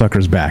bringing those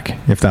suckers back?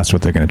 If that's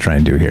what they're going to try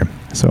and do here.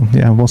 So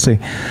yeah, we'll see.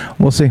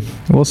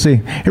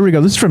 Here we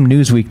go. This is from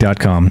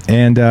Newsweek.com,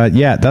 and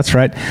yeah, that's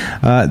right.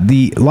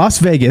 The Las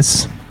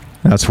Vegas.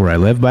 That's where I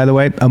live, by the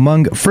way.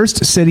 Among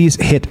first cities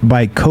hit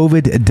by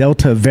COVID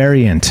Delta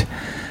variant.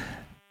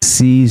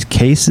 Sees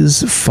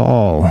cases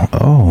fall.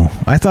 Oh,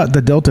 I thought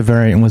the Delta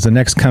variant was the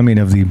next coming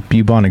of the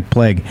bubonic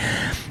plague.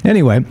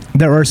 Anyway,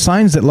 there are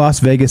signs that Las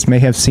Vegas may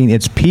have seen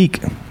its peak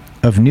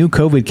of new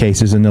COVID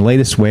cases in the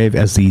latest wave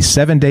as the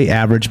 7-day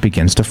average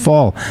begins to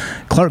fall.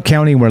 Clark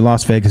County, where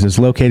Las Vegas is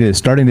located, is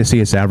starting to see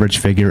its average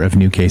figure of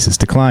new cases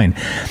decline.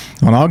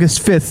 On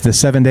August 5th, the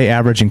 7-day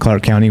average in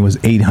Clark County was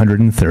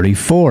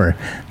 834,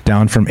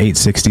 down from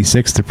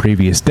 866 the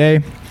previous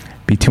day.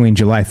 Between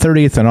July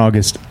 30th and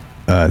August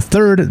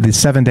 3rd, the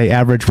 7-day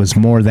average was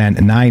more than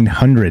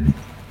 900,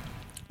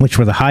 which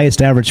were the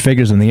highest average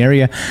figures in the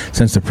area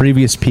since the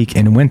previous peak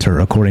in winter,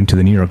 according to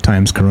the New York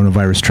Times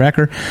coronavirus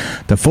tracker.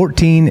 The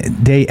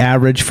 14-day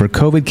average for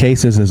COVID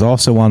cases is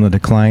also on the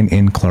decline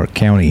in Clark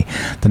County.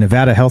 The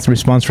Nevada Health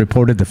Response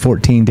reported the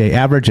 14-day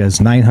average as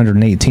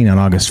 918 on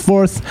August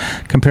 4th,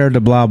 compared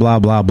to blah, blah,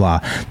 blah, blah.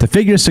 The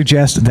figures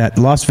suggest that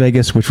Las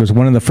Vegas, which was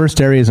one of the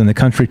first areas in the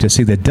country to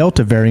see the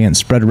Delta variant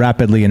spread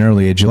rapidly in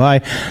early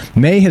July,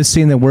 may have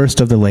seen the worst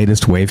of the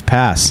latest wave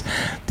pass.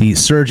 The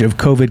surge of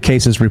COVID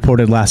cases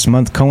reported last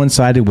month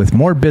coincided with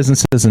more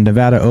businesses in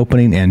Nevada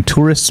opening and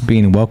tourists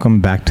being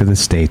welcomed back to the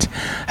state.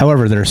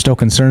 However, there are still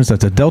concerns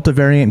that the Delta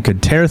variant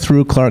could tear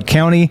through Clark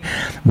County,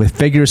 with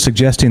figures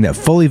suggesting that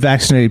fully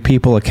vaccinated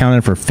people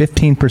accounted for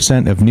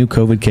 15% of new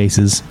COVID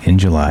cases in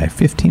July.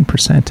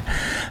 15%.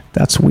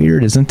 That's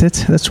weird, isn't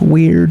it? That's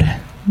weird.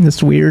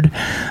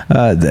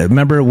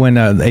 Remember when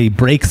a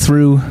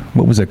breakthrough,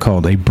 what was it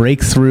called? A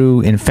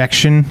breakthrough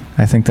infection,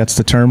 I think that's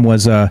the term,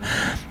 was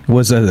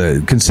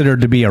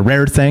considered to be a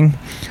rare thing.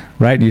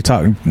 Right?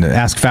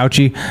 Ask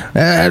Fauci.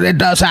 It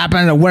does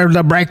happen. Where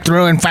the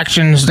breakthrough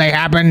infections, they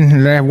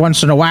happen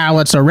once in a while.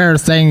 It's a rare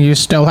thing. You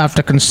still have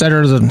to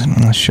consider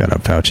the... Shut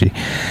up, Fauci.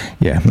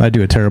 Yeah, I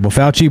do a terrible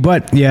Fauci,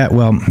 but yeah,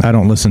 well, I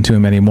don't listen to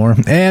him anymore.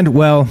 And,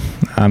 well,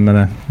 I'm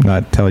going to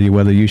not tell you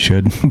whether you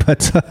should,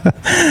 but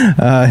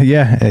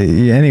yeah,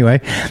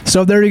 anyway.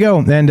 So there you go.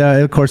 And,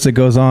 of course, it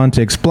goes on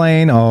to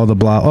explain all the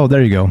blah. Oh,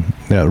 there you go.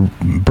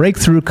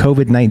 Breakthrough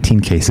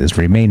COVID-19 cases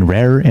remain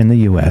rare in the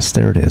U.S.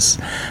 There it is.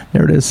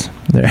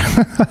 There.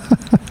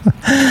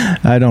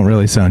 I don't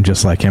really sound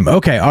just like him.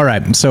 Okay, all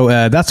right. So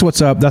that's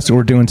what's up. That's what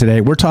we're doing today.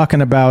 We're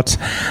talking about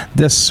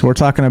this. We're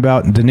talking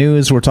about the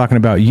news. We're talking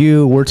about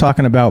you. We're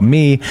talking about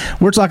me.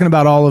 We're talking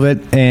about all of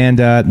it.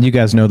 And you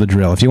guys know the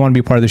drill. If you want to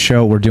be part of the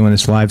show, we're doing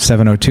this live,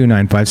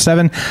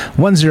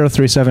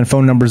 702-957-1037.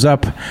 Phone number's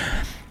up.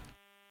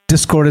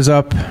 Discord is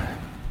up.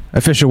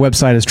 Official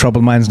website is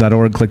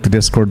troubledminds.org. Click the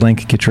Discord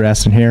link. Get your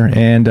ass in here.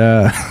 And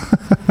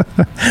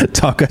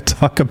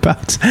talk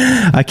about.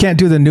 I can't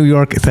do the New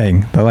York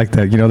thing. I like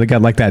that. They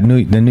got like that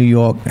the New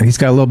York. He's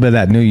got a little bit of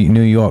that New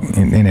York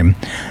in him,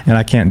 and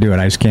I can't do it.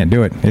 I just can't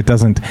do it. It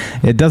doesn't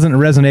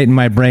resonate in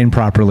my brain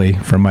properly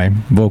for my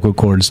vocal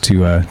cords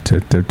to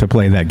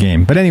play that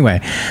game. But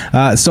anyway,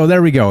 so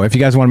there we go. If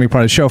you guys want to be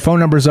part of the show, phone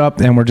number's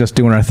up, and we're just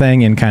doing our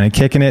thing and kind of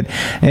kicking it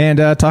and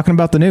talking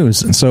about the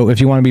news. So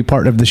if you want to be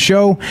part of the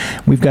show,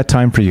 we've got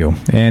time for you.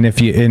 And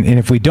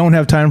if we don't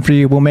have time for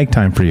you, we'll make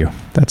time for you.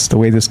 That's the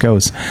way this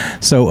goes.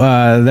 So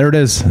there it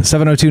is,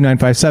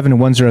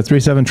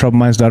 702-957-1037,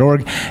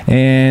 troubleminds.org.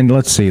 And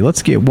let's see,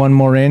 let's get one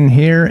more in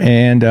here,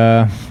 and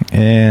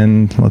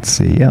let's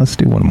see. Yeah, let's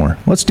do one more.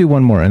 Let's do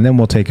one more, and then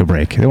we'll take a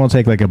break. Then we'll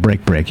take like a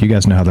break. You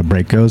guys know how the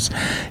break goes.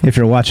 If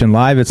you're watching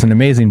live, it's an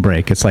amazing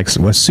break. It's like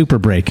a super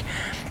break.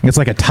 It's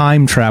like a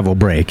time travel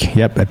break.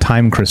 Yep, a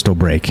time crystal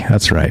break.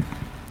 That's right.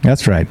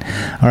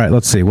 All right,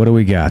 let's see. What do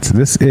we got?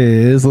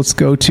 Let's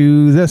go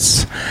to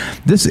this.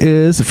 This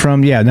is from,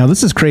 now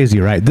this is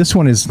crazy, right? This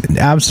one is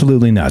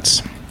absolutely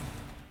nuts.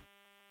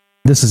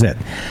 This is it.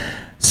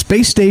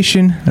 Space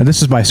Station,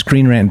 this is by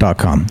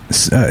ScreenRant.com.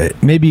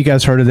 Maybe you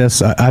guys heard of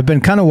this. I've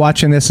been kind of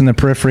watching this in the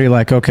periphery,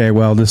 like, okay,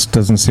 well, this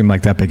doesn't seem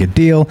like that big a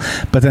deal.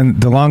 But then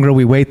the longer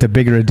we wait, the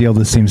bigger a deal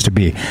this seems to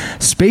be.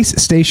 Space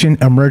Station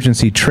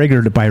emergency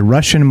triggered by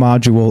Russian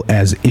module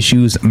as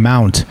issues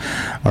mount.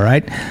 All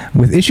right?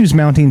 With issues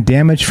mounting,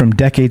 damage from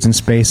decades in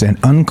space, and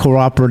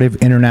uncooperative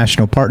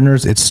international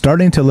partners, it's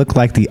starting to look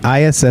like the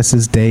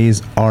ISS's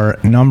days are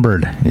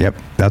numbered. Yep,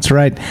 that's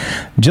right.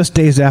 Just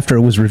days after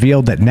it was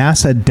revealed that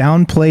NASA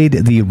downplayed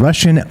the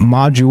Russian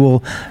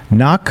module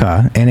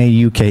Nauka,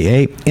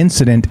 N-A-U-K-A,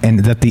 incident, and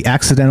that the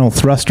accidental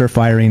thruster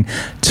firing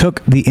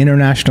took the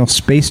International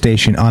Space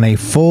Station on a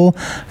full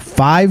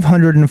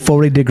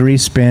 540-degree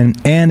spin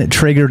and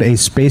triggered a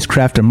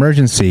spacecraft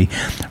emergency.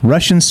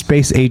 Russian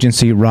space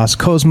agency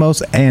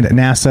Roscosmos and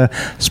NASA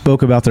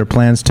spoke about their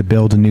plans to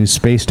build new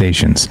space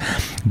stations.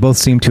 Both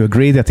seem to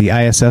agree that the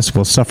ISS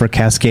will suffer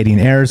cascading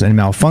errors and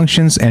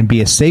malfunctions and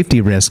be a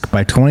safety risk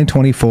by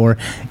 2024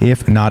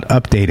 if not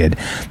updated.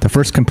 The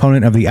first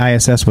component of the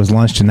ISS was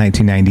launched in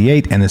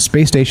 1998, and the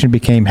space station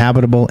became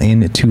habitable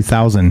in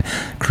 2000,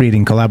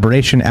 creating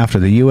collaboration after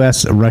the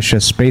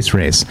U.S.-Russia space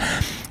race.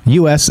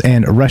 U.S.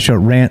 and Russia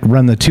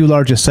run the two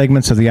largest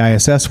segments of the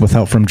ISS with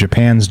help from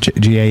Japan's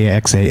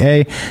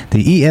JAXA,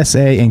 the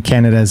ESA, and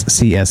Canada's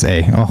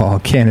CSA. Oh,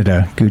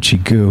 Canada,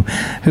 Gucci Goo.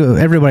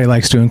 Everybody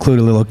likes to include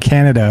a little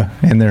Canada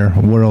in their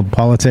world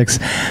politics.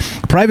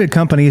 Private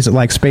companies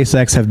like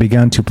SpaceX have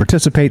begun to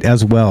participate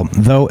as well,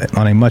 though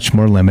on a much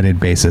more limited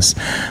basis.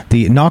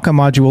 The Nauka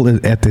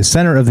module at the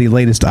center of the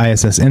latest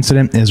ISS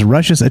incident is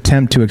Russia's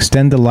attempt to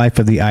extend the life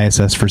of the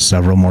ISS for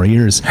several more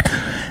years.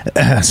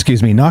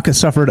 Nauka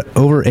suffered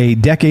over a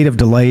decade of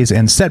delays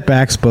and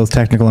setbacks, both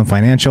technical and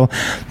financial,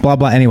 blah,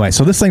 blah. Anyway,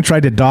 so this thing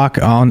tried to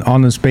dock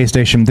on the space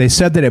station. They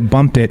said that it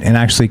bumped it and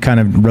actually kind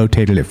of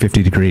rotated it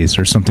 50 degrees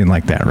or something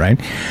like that,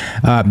 right?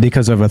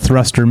 Because of a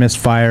thruster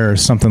misfire or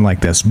something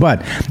like this.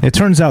 But it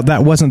turns out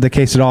that wasn't the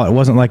case at all. It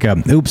wasn't like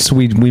oops,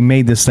 we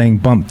made this thing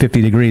bump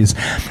 50 degrees.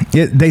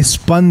 They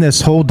spun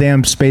this whole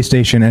damn space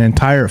station an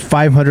entire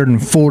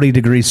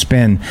 540-degree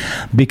spin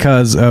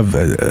because of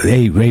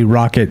a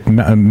rocket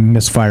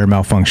misfire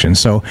malfunction.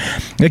 So,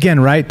 again,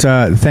 right?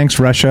 Thanks,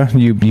 Russia,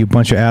 you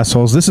bunch of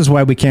assholes. This is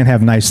why we can't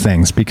have nice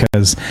things,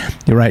 because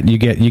you're right. You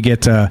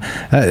get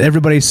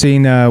everybody's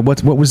seen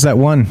what was that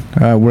one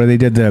where they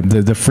did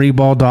the free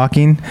ball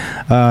docking?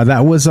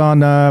 That was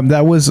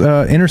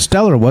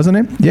Interstellar, wasn't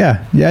it?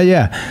 Yeah.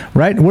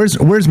 Right.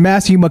 Where's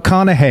Matthew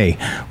McConaughey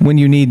when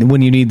you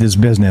need this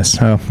business?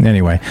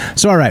 Anyway,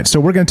 so all right. So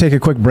we're going to take a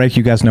quick break.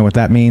 You guys know what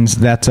that means.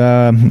 That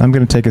I'm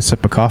going to take a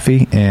sip of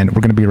coffee, and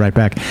we're going to be right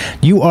back.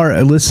 You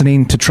are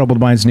listening to Troubled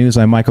Minds News.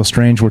 I'm Michael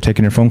Strange. We're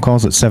taking your phone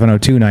calls at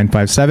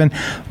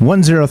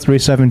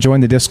 702-957-1037.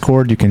 Join the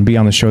Discord. You can be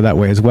on the show that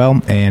way as well.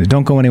 And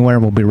don't go anywhere.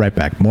 We'll be right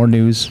back. More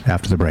news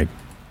after the break.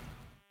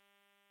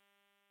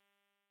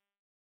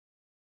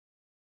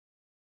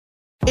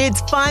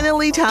 It's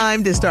finally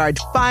time to start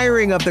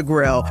firing up the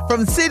grill.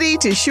 From city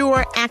to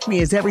shore, Acme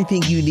is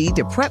everything you need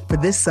to prep for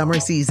this summer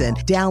season.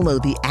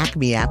 Download the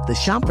Acme app to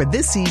shop for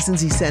this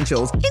season's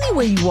essentials any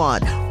way you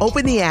want.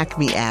 Open the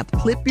Acme app,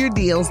 clip your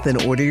deals, then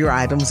order your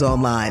items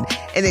online.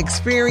 An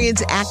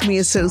experienced Acme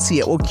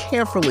associate will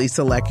carefully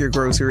select your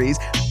groceries,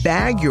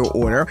 bag your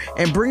order,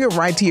 and bring it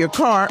right to your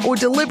car or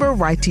deliver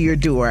right to your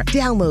door.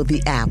 Download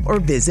the app or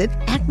visit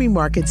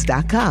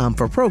acmemarkets.com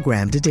for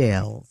program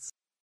details.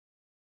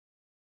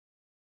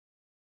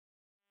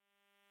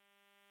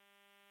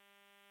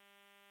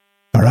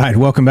 All right,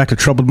 welcome back to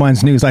Troubled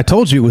Minds News. I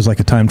told you it was like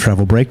a time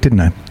travel break, didn't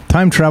I?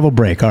 Time travel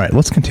break. All right,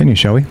 let's continue,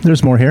 shall we?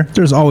 There's more here.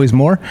 There's always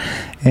more.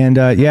 And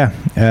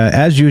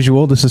as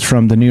usual, this is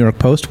from the New York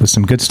Post with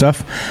some good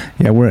stuff.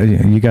 Yeah,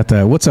 you got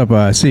the, what's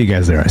up? See you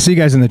guys there. I see you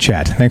guys in the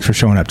chat. Thanks for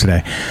showing up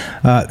today.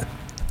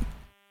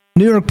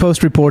 New York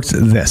Post reports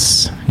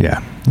this.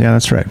 Yeah,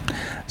 that's right.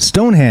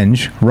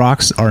 Stonehenge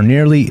rocks are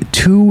nearly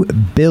 2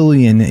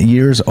 billion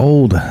years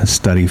old,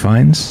 study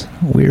finds.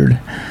 Weird.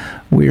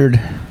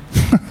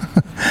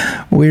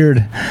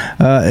 Weird.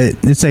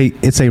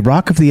 It's a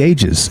rock of the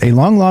ages. A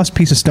long-lost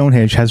piece of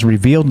Stonehenge has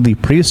revealed the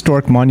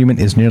prehistoric monument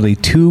is nearly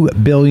 2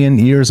 billion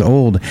years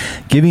old,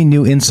 giving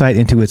new insight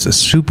into its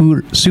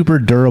super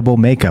durable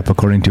makeup,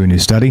 according to a new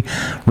study.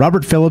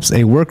 Robert Phillips,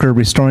 a worker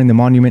restoring the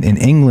monument in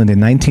England in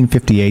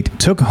 1958,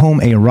 took home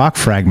a rock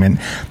fragment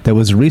that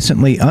was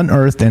recently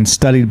unearthed and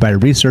studied by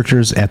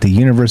researchers at the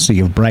University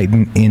of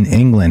Brighton in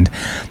England.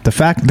 The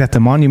fact that the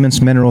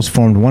monument's minerals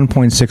formed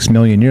 1.6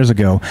 million years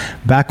ago,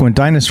 back when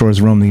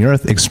dinosaurs roamed the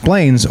earth,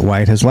 explains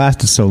why it has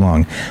lasted so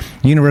long.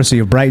 University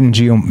of Brighton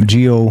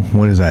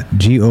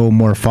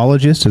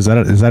geomorphologist, is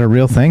that a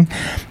real thing?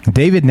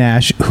 David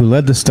Nash, who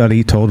led the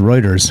study, told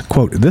Reuters,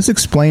 quote, "This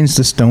explains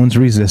the stone's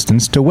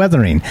resistance to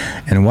weathering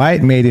and why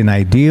it made an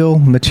ideal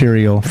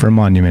material for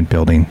monument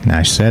building,"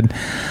 Nash said.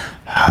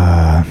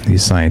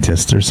 These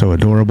scientists are so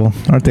adorable.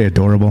 Aren't they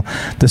adorable?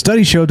 The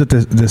study showed that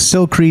the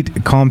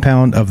silcrete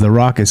compound of the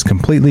rock is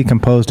completely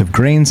composed of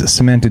grains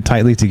cemented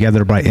tightly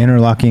together by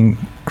interlocking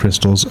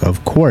crystals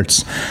of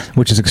quartz,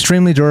 which is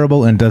extremely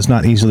durable and does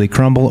not easily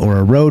crumble or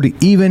erode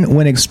even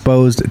when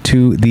exposed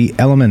to the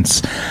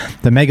elements.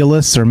 The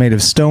megaliths are made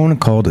of stone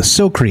called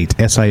silcrete,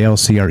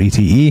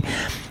 silcrete,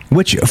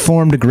 which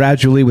formed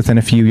gradually within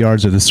a few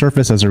yards of the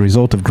surface as a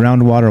result of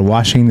groundwater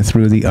washing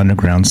through the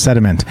underground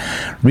sediment.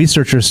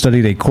 Researchers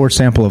studied a core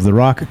sample of the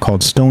rock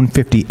called Stone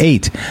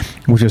 58,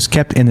 which was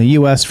kept in the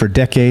U.S. for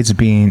decades,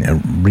 being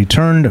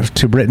returned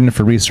to Britain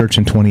for research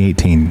in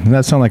 2018. Doesn't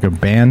that sound like a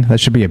band? That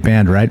should be a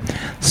band, right?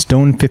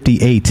 Stone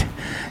 58.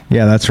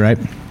 Yeah, that's right.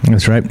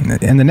 That's right.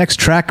 And the next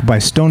track by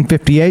Stone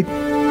 58,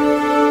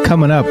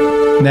 coming up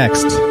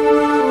next.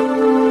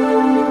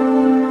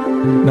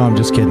 No, I'm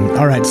just kidding.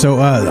 All right, so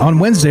on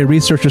Wednesday,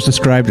 researchers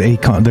described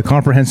the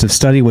comprehensive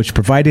study which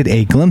provided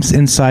a glimpse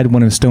inside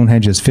one of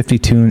Stonehenge's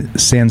 52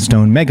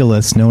 sandstone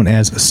megaliths known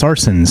as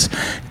sarsens,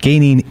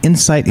 gaining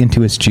insight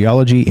into its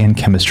geology and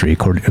chemistry,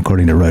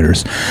 according to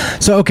Reuters.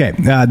 So, okay,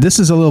 this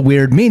is a little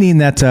weird, meaning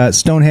that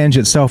Stonehenge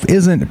itself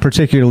isn't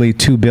particularly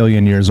 2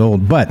 billion years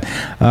old, but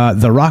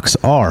the rocks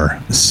are.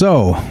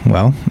 So,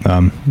 well,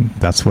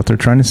 that's what they're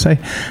trying to say.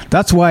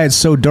 That's why it's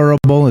so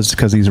durable, is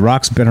because these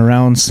rocks have been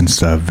around since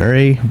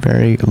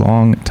very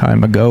long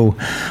time ago.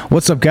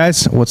 What's up,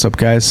 guys? What's up,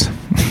 guys?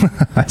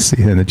 I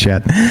see you in the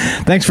chat.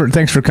 Thanks for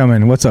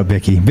coming. What's up,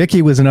 Vicky?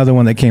 Vicky was another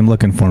one that came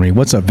looking for me.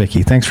 What's up,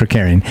 Vicky? Thanks for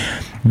caring.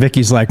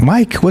 Vicky's like,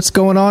 Mike, what's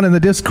going on in the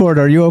Discord?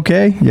 Are you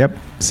okay? Yep.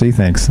 See,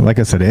 thanks. Like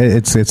I said,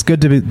 it's good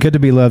to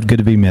be loved, good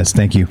to be missed.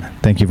 Thank you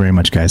very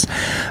much, guys.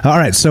 All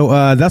right,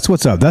 so that's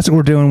what's up. That's what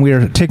we're doing. We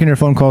are taking your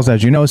phone calls,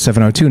 as you know,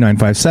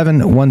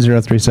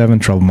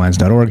 702-957-1037,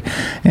 troubleminds.org,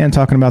 and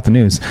talking about the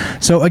news.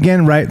 So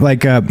again, right,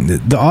 like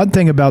the odd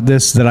thing about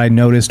this that I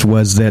noticed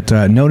was that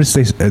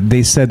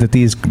they said that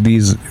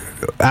these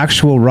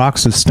actual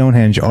rocks of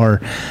Stonehenge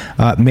are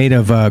made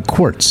of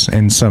quartz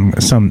in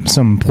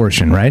some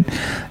portion, right?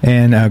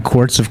 And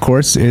quartz, of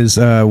course, is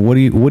what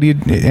do you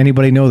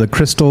anybody know the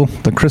crystal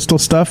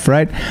stuff,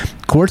 right?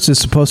 Quartz is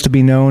supposed to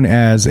be known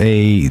as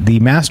the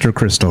master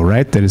crystal,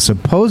 right? That is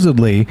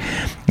supposedly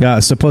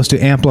supposed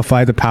to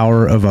amplify the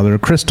power of other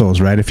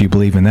crystals, right? If you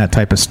believe in that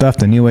type of stuff,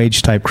 the New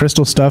Age type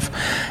crystal stuff.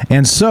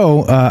 And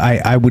so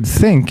I would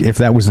think if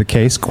that was the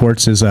case,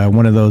 quartz is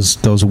one of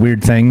those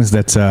weird things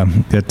that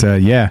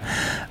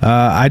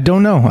I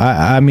don't know.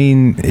 I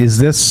mean, was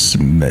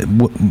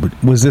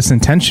this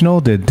intentional?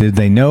 Did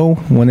they know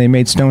when they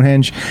made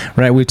Stonehenge?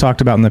 Right? We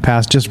talked about in the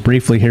past, just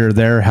briefly here or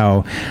there,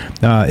 how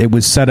it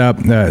was set up.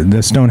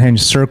 The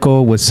Stonehenge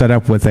circle was set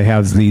up with, they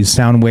have these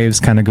sound waves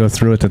kind of go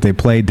through it that they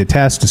played to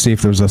test to see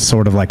if there was a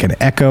sort of like an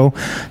echo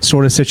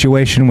sort of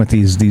situation with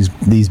these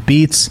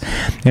beats.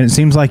 And it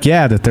seems like,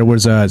 that there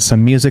was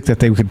some music that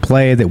they could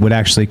play that would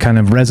actually kind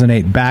of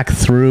resonate back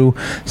through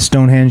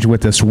Stonehenge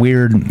with this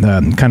weird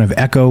kind of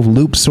echo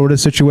loop sort of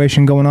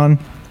situation going on,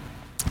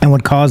 and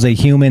would cause a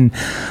human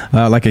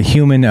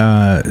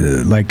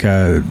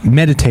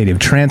meditative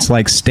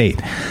trance-like state.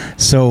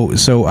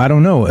 So I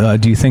don't know.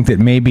 Do you think that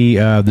maybe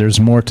there's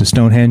more to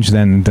Stonehenge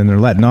than they're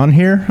letting on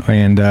here?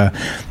 And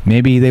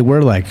maybe they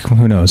were like,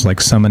 who knows,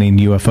 like summoning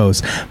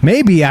UFOs.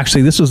 Maybe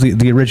actually this was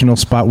the original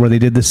spot where they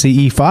did the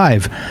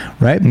CE5,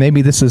 right?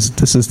 Maybe this is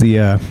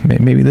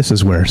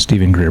where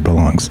Stephen Greer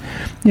belongs.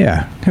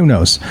 Yeah, who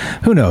knows?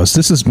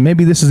 This is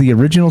the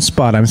original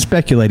spot. I'm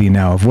speculating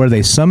now of where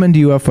they summoned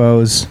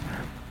UFOs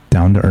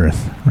down to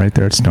Earth, right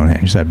there at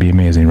Stonehenge. That'd be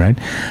amazing, right?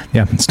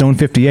 Yeah, Stone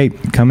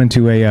 58 coming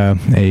to a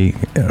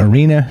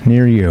arena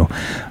near you. All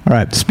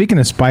right, speaking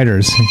of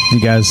spiders,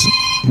 you guys,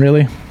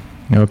 really?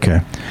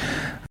 Okay.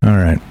 All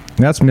right.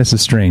 That's Mrs.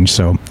 Strange,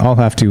 so I'll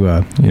have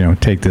to,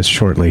 take this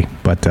shortly.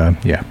 But,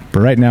 But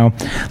right now,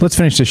 let's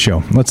finish this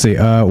show. Let's see,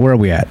 where are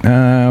we at?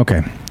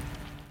 Okay.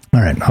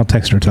 All right, I'll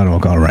text her, tell her I'll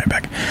call her right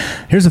back.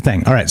 Here's the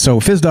thing. All right, so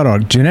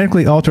phys.org,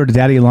 genetically altered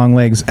daddy long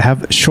legs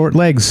have short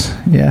legs.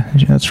 Yeah,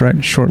 that's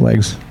right, short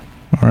legs.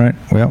 All right,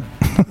 well,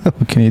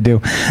 What can you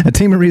do? A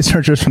team of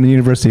researchers from the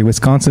University of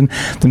Wisconsin,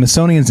 the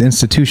Smithsonian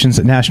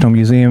Institution's National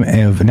Museum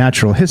of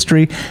Natural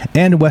History,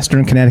 and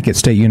Western Connecticut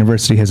State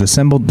University has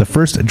assembled the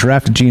first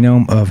draft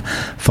genome of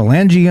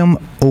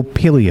Phalangium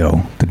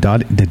opilio,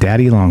 the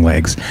daddy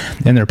longlegs.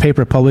 In their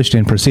paper published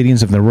in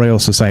Proceedings of the Royal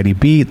Society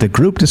B, the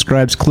group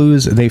describes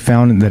clues they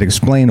found that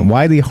explain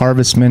why the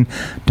harvestmen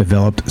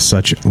developed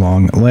such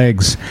long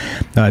legs.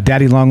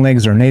 Daddy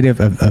longlegs are native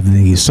of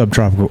the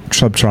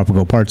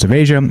subtropical parts of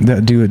Asia.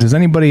 Does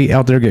anybody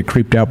out there get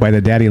creeped out by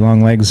the daddy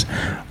longlegs,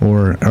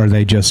 or are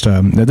they just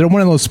they're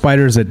one of those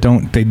spiders that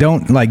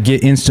don't like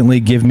instantly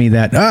give me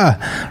that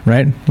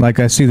right? Like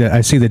I see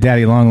the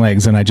daddy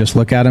longlegs and I just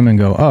look at them and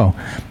go, oh,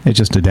 it's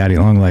just a daddy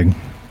longleg.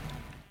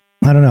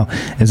 I don't know.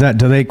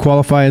 Do they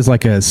qualify as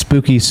like a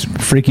spooky,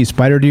 freaky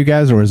spider to you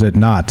guys, or is it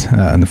not?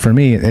 For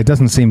me, it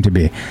doesn't seem to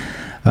be.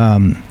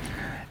 Hold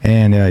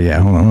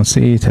on. Let's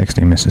see.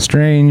 Texting Mrs.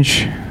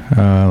 Strange.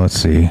 Let's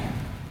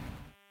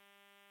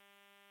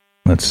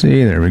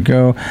see. There we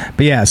go.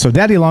 But yeah, so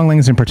daddy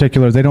longlegs in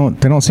particular, they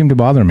don't seem to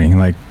bother me.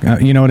 Like,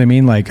 you know what I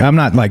mean? Like, I'm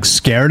not like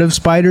scared of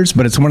spiders,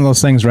 but it's one of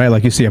those things, right?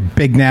 Like you see a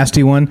big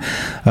nasty one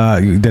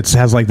that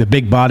has like the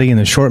big body and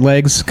the short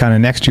legs kind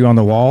of next to you on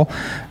the wall.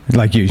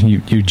 Like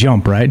you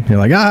jump, right?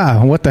 You're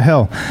like, what the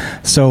hell?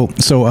 So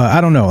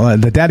I don't know.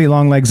 The daddy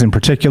longlegs in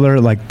particular,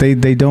 like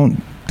they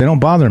don't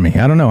bother me.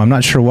 I don't know. I'm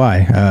not sure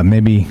why.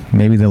 Maybe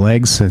the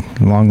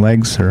long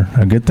legs are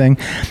a good thing.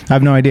 I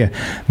have no idea.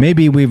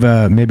 Maybe we've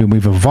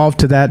evolved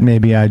to that.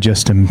 Maybe I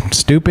just am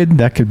stupid.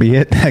 That could be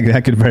it.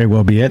 That could very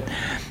well be it.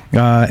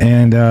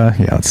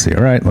 Let's see.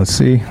 All right. Let's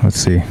see.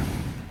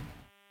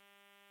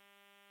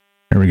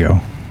 There we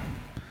go.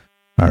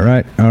 All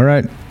right.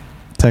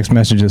 Text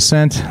message is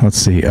sent. Let's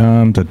see.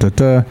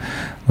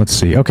 Let's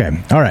see. Okay.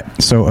 All right.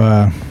 So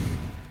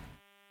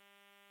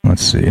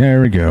let's see.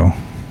 There we go.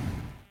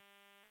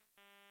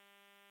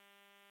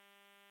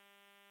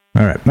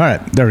 All right.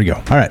 There we go.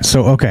 All right.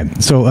 So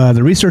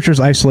the researchers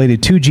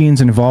isolated two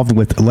genes involved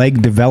with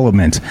leg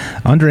development.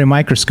 Under a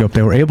microscope,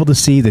 they were able to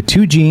see the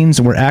two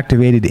genes were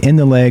activated in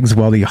the legs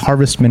while the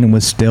harvestman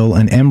was still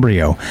an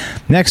embryo.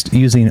 Next,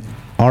 using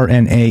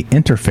RNA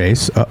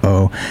interface,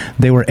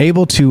 they were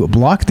able to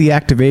block the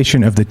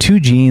activation of the two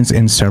genes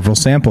in several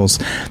samples.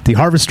 The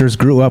harvesters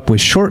grew up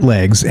with short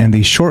legs, and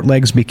these short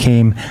legs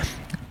became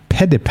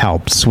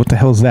pedipalps. What the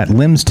hell is that?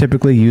 Limbs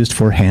typically used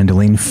for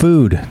handling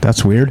food.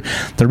 That's weird.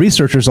 The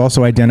researchers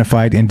also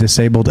identified and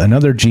disabled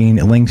another gene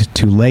linked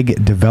to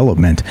leg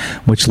development,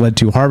 which led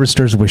to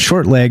harvesters with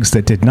short legs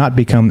that did not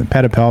become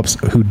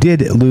pedipalps who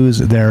did lose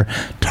their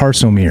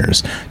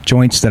tarsomeres,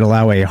 joints that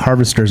allow a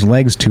harvester's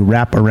legs to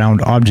wrap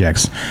around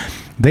objects.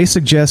 They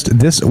suggest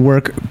this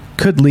work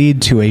could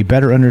lead to a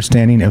better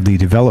understanding of the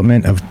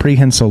development of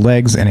prehensile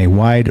legs in a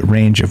wide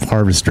range of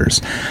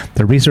harvesters.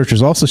 The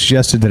researchers also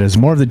suggested that as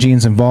more of the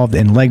genes involved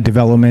in leg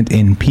development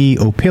in P.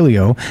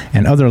 opilio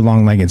and other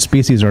long-legged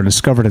species are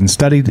discovered and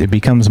studied, it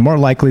becomes more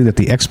likely that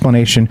the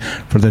explanation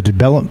for the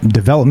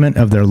development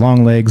of their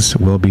long legs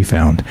will be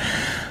found.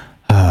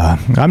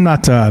 I'm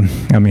not,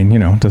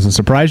 does it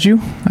surprise you?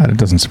 It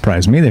doesn't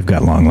surprise me. They've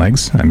got long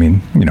legs. I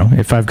mean,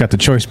 if I've got the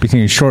choice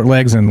between short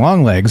legs and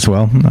long legs,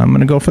 well, I'm going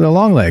to go for the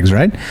long legs,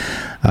 right?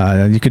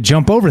 You could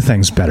jump over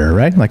things better,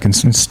 right? Like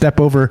and step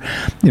over,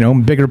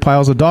 bigger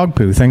piles of dog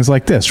poo, things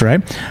like this,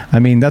 right? I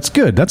mean, that's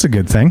good. That's a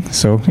good thing.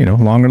 So,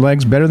 longer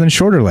legs better than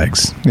shorter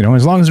legs.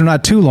 As long as they're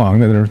not too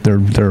long, they're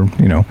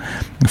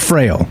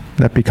frail.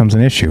 That becomes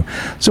an issue.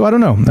 So I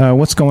don't know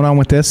what's going on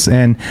with this,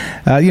 and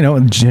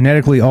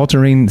genetically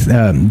altering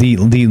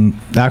the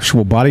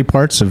actual body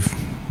parts of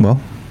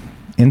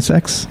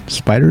insects,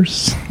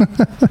 spiders.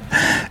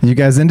 You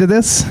guys into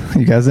this?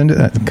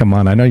 Come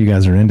on, I know you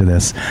guys are into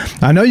this.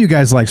 I know you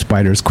guys like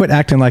spiders. Quit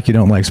acting like you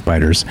don't like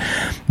spiders.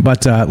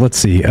 But let's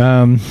see.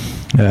 All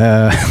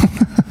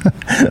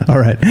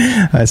right.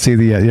 I see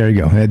there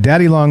you go.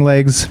 Daddy long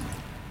legs.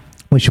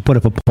 We should put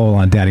up a poll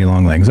on daddy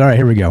long legs. All right,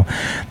 here we go.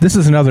 This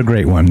is another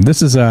great one.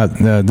 This is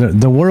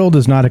the world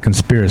is not a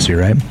conspiracy,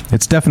 right?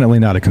 It's definitely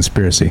not a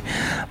conspiracy.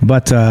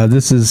 But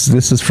this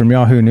is from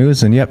Yahoo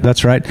News, and yep,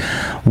 that's right.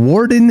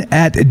 Warden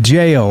at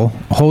jail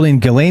holding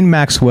Ghislaine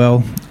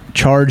Maxwell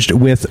charged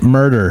with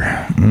murder.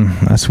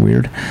 That's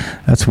weird.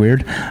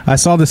 I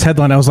saw this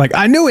headline. I was like,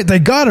 I knew it. They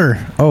got her.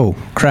 Oh,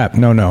 crap.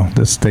 No.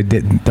 They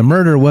didn't. The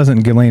murder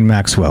wasn't Ghislaine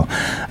Maxwell.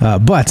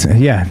 But,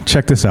 yeah,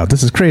 check this out.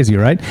 This is crazy,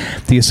 right?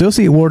 The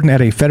associate warden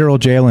at a federal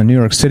jail in New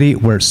York City,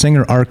 where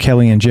singer R.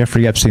 Kelly and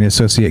Jeffrey Epstein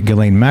associate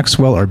Ghislaine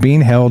Maxwell are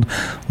being held,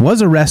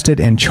 was arrested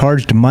and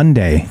charged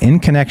Monday in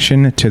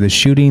connection to the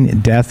shooting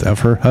death of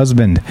her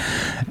husband.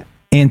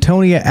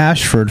 Antonia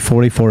Ashford,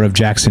 44, of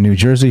Jackson, New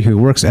Jersey, who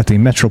works at the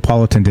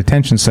Metropolitan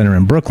Detention Center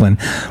in Brooklyn,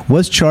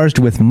 was charged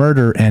with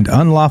murder and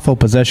unlawful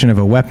possession of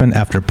a weapon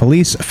after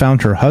police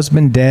found her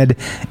husband dead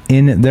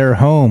in their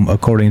home,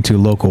 according to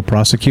local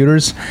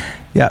prosecutors.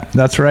 Yeah,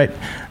 that's right.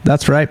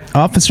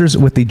 Officers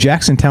with the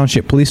Jackson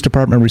Township Police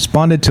Department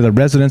responded to the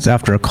residence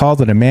after a call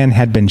that a man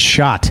had been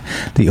shot,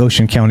 the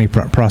Ocean County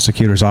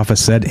Prosecutor's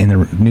Office said in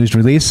the news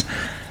release.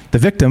 The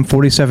victim,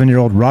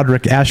 47-year-old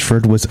Roderick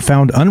Ashford, was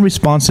found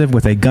unresponsive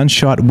with a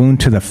gunshot wound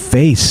to the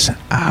face.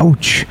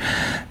 Ouch.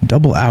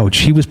 Double ouch.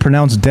 He was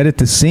pronounced dead at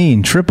the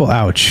scene. Triple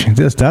ouch.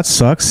 That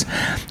sucks.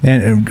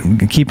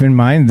 And keep in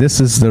mind, this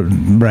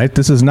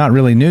is not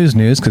really news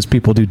because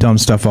people do dumb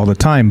stuff all the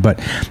time, but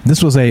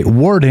this was a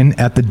warden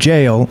at the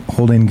jail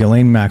holding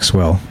Ghislaine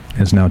Maxwell,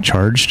 is now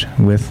charged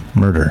with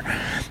murder.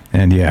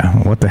 And yeah,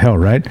 what the hell,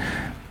 right?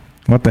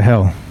 What the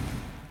hell?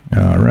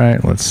 All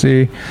right, let's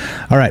see.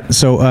 All right,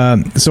 so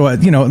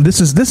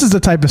this is the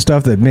type of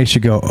stuff that makes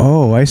you go,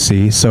 oh, I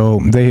see. So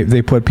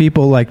they put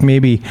people like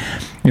maybe,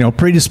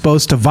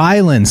 predisposed to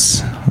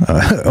violence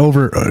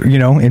over,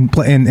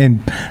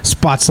 in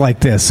spots like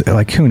this.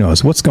 Like, who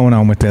knows what's going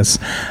on with this?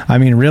 I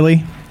mean,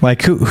 really?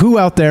 Like, who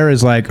out there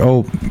is like,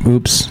 oh,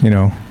 oops,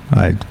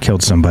 I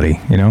killed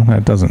somebody.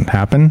 That doesn't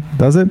happen,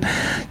 does it?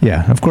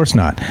 Yeah, of course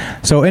not.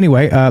 So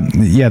anyway,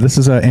 this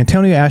is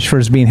Antonio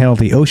Ashford is being held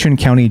at the Ocean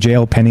County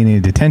Jail pending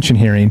a detention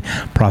hearing,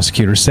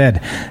 prosecutors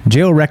said.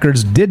 Jail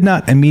records did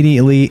not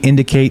immediately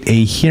indicate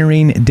a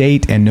hearing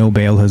date and no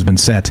bail has been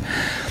set.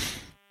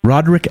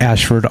 Roderick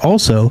Ashford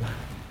also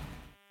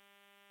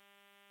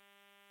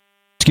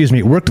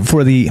worked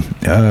for the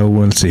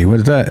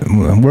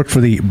worked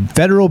for the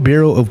Federal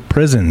Bureau of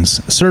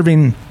Prisons,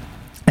 serving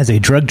as a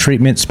drug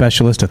treatment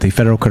specialist at the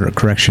Federal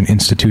Correction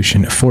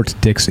Institution, Fort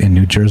Dix in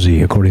New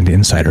Jersey, according to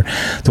Insider.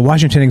 The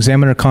Washington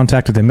Examiner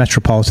contacted the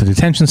Metropolitan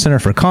Detention Center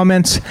for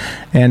comments,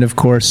 and of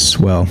course,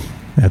 well,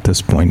 at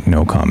this point,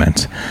 no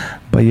comment.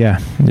 But yeah,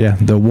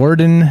 the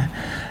warden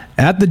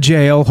at the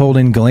jail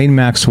holding Ghislaine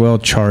Maxwell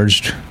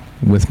charged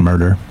with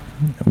murder.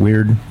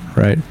 Weird,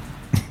 right?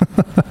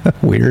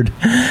 Weird.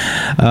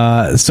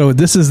 So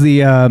this is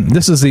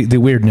the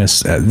weirdness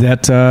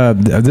that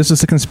this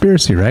is the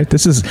conspiracy, right?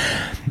 This is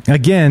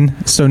again.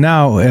 So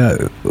now,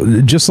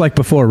 just like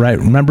before, right?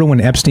 Remember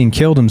when Epstein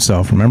killed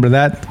himself? Remember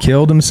that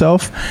killed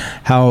himself?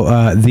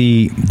 How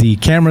the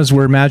cameras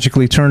were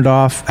magically turned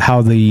off?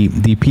 How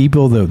the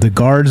people, the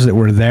guards that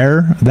were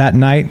there that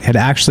night had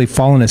actually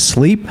fallen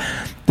asleep.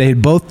 They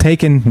had both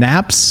taken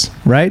naps,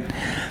 right?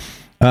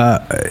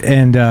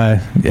 And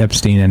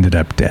Epstein ended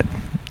up dead.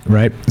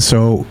 Right.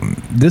 So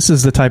this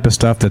is the type of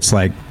stuff that's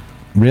like,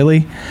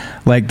 really?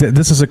 Like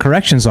this is a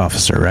corrections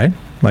officer, right?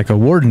 Like a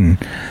warden.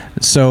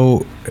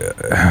 So,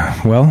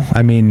 well,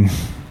 I mean,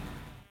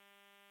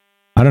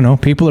 I don't know.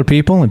 People are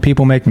people and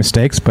people make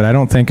mistakes, but I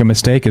don't think a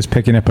mistake is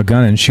picking up a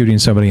gun and shooting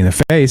somebody in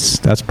the face.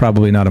 That's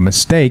probably not a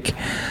mistake.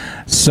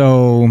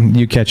 So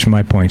you catch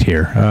my point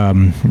here.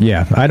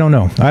 I don't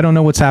know. I don't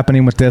know what's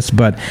happening with this,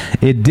 but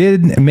it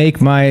did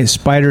make my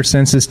spider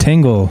senses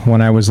tingle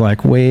when I was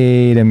like,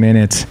 wait a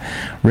minute.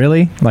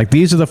 Really? Like,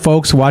 these are the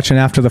folks watching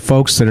after the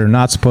folks that are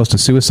not supposed to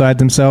suicide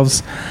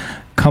themselves?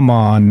 Come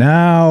on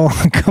now.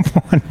 Come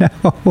on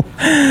now.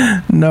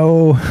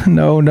 No.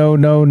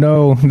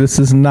 This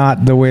is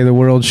not the way the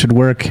world should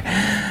work.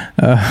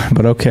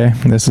 But okay,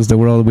 this is the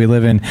world we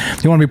live in.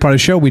 If you want to be part of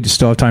the show, we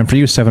still have time for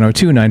you,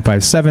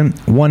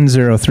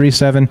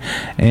 702-957-1037,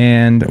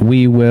 and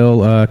we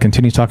will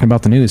continue talking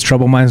about the news,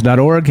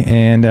 troubleminds.org,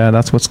 and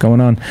that's what's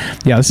going on.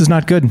 Yeah, this is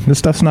not good. This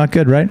stuff's not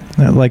good, right?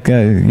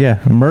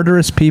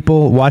 Murderous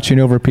people watching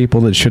over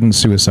people that shouldn't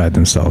suicide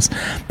themselves.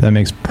 That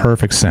makes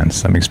perfect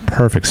sense.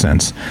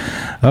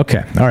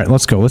 Okay, all right,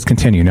 let's go. Let's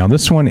continue. Now,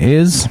 this one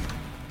is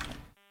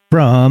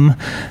from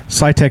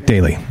SciTech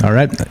Daily. All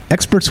right.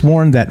 Experts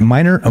warn that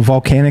minor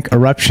volcanic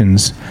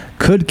eruptions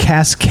could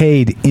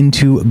cascade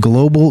into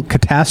global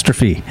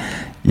catastrophe.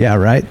 Yeah,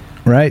 right.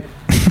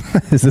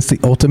 Is this the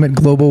ultimate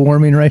global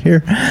warming right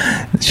here?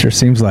 It sure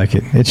seems like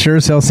it. It sure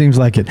as hell seems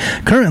like it.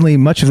 Currently,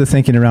 much of the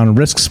thinking around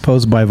risks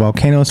posed by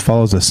volcanoes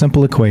follows a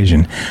simple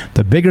equation.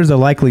 The bigger the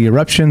likely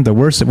eruption, the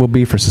worse it will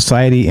be for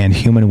society and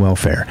human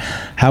welfare.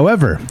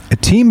 However, a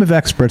team of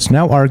experts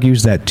now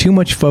argues that too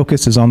much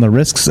focus is on the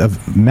risks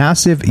of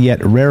massive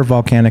yet rare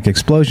volcanic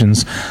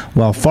explosions,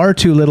 while far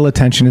too little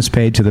attention is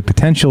paid to the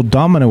potential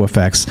domino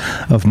effects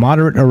of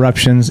moderate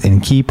eruptions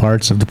in key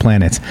parts of the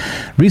planet.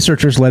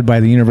 Researchers led by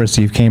the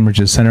University of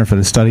Cambridge's Center for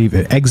the Study of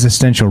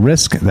Existential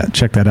Risk.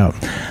 Check that out.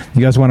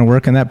 You guys want to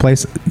work in that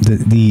place?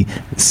 The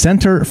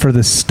Center for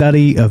the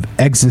Study of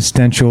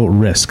Existential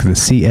Risk, the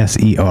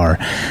CSER.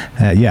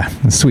 Yeah,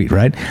 sweet,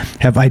 right?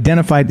 Have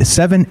identified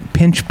 7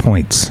 pinch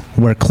points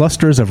where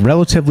clusters of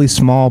relatively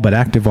small but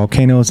active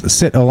volcanoes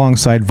sit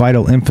alongside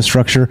vital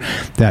infrastructure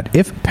that,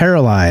 if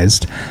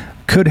paralyzed,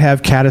 could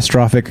have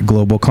catastrophic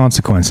global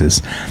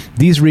consequences.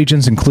 These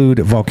regions include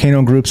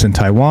volcano groups in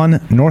Taiwan,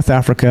 North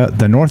Africa,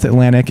 the North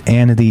Atlantic,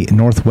 and the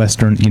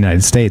northwestern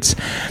United States.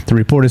 The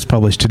report is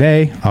published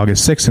today,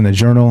 August 6th, in the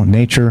journal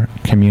Nature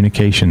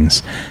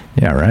Communications.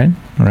 Yeah, right.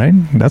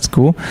 That's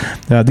cool.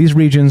 These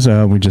regions,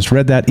 we just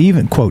read that,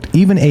 even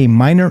a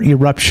minor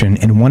eruption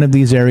in one of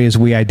these areas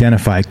we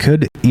identify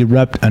could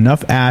erupt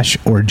enough ash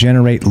or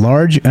generate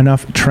large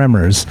enough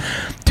tremors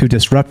to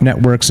disrupt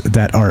networks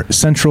that are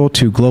central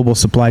to global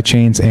supply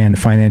chains and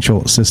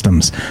financial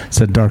systems,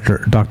 said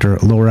Dr.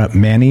 Laura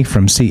Manny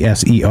from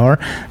CSER.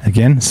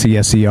 Again,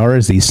 CSER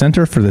is the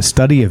Center for the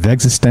Study of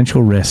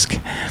Existential Risk.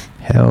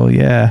 Hell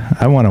yeah.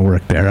 I want to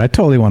work there. I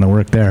totally want to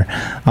work there.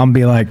 I'll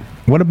be like,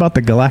 what about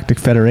the Galactic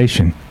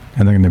Federation?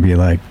 And they're going to be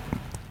like,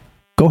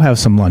 go have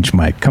some lunch,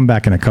 Mike. Come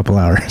back in a couple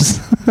hours.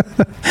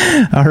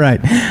 All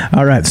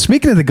right.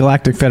 Speaking of the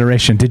Galactic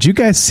Federation, did you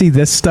guys see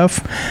this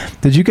stuff?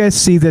 Did you guys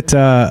see that?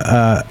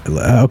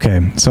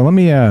 Okay, so let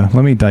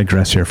me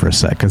digress here for a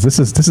sec, because this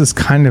is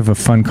kind of a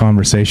fun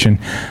conversation.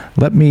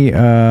 Let me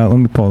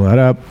pull that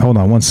up. Hold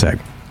on one sec.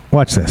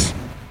 Watch this.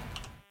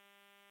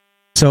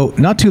 So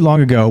not too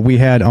long ago, we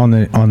had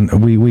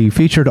we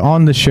featured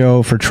on the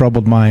show for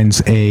Troubled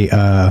Minds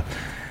an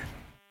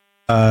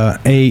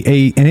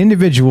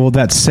individual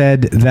that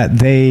said that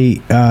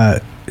they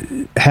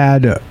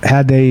had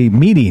a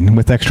meeting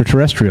with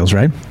extraterrestrials,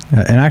 right?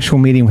 An actual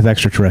meeting with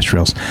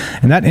extraterrestrials.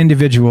 And that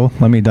individual,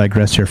 let me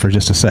digress here for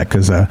just a sec,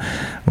 because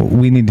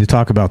we need to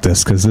talk about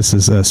this, because this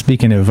is,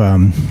 speaking of,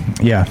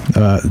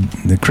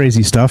 the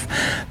crazy stuff.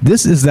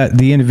 This is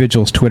the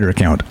individual's Twitter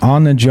account,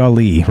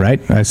 Anjali, right?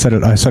 I said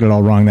it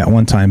all wrong that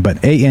one time, but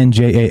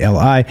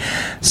Anjali.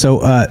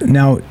 So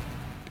now,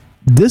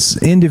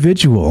 this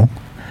individual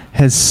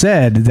has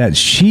said that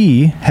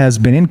she has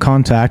been in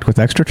contact with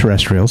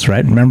extraterrestrials,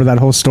 right? Remember that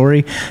whole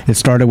story? It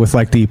started with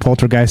like the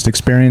poltergeist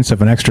experience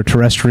of an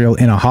extraterrestrial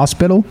in a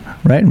hospital,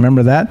 right?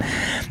 Remember that?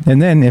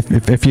 And then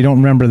if you don't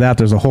remember that,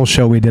 there's a whole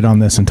show we did on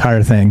this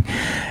entire thing.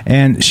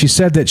 And she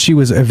said that she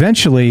was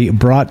eventually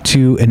brought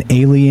to an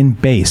alien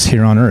base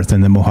here on Earth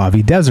in the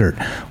Mojave Desert.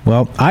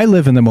 Well, I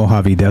live in the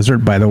Mojave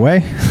Desert, by the way.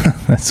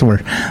 That's where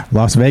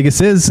Las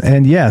Vegas is.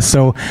 And yeah,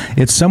 so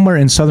it's somewhere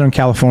in Southern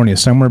California,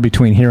 somewhere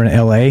between here and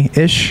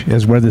LA-ish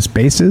is where this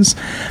base is.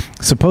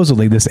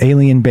 Supposedly this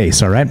alien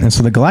base, all right? And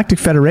so the Galactic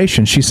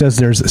Federation, she says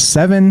there's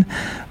 7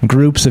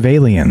 groups of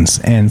aliens,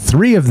 and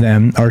 3 of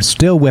them are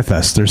still with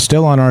us. They're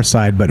still on our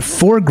side, but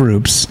 4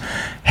 groups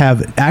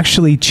have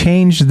actually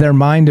changed their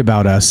mind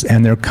about us,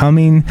 and they're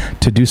coming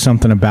to do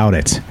something about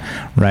it,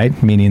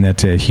 right? Meaning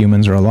that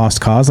humans are a lost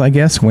cause, I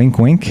guess. Wink,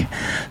 wink.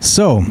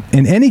 So,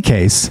 in any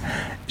case,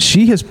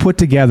 Anjali has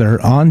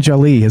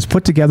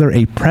put together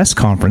a press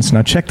conference.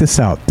 Now check this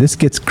out. This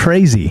gets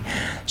crazy.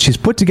 She's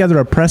put together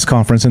a press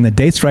conference, and the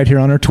date's right here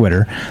on her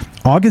Twitter,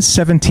 August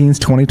 17th,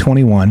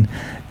 2021,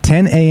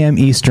 10 a.m.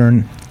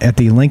 Eastern at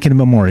the Lincoln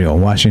Memorial,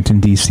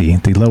 Washington, D.C.,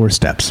 the lower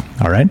steps.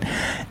 All right?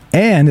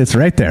 And it's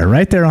right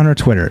there on her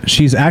Twitter.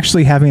 She's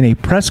actually having a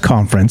press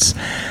conference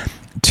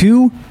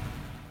to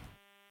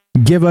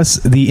give us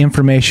the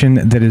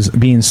information that is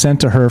being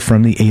sent to her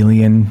from the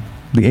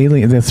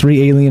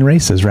 3 alien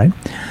races, right?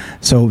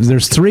 So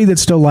there's 3 that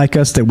still like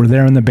us, that were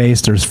there in the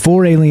base. There's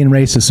 4 alien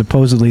races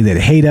supposedly that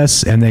hate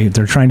us, and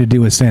they're trying to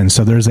do us in.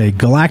 So there's a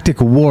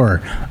galactic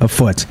war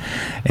afoot.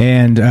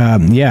 And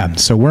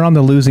so we're on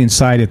the losing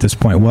side at this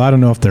point. Well, I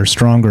don't know if they're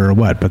stronger or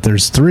what, but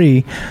there's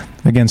 3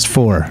 against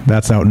 4.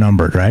 That's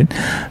outnumbered, right?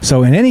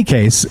 So in any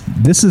case,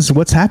 this is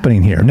what's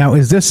happening here. Now,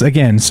 is this,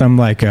 again, some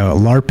like a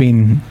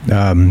LARPing,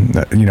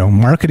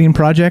 marketing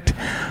project?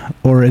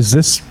 Or is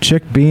this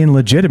chick being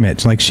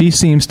legitimate? Like, she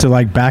seems to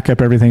like back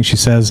up everything she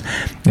says,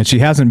 and she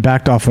hasn't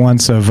backed off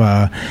once of,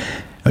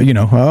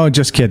 oh,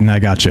 just kidding, I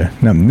gotcha.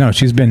 No,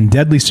 she's been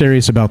deadly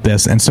serious about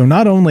this. And so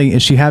not only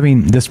is she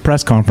having this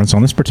press conference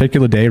on this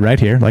particular day right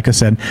here, like I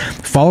said,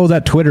 follow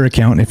that Twitter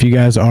account if you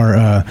guys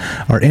are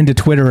into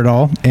Twitter at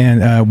all.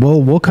 And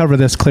we'll cover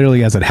this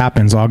clearly as it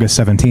happens, August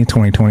 17th,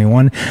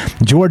 2021.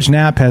 George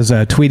Knapp has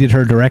tweeted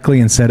her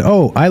directly and said,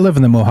 oh, I live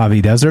in the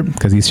Mojave Desert,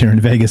 because he's here in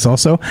Vegas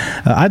also.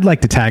 I'd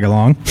like to tag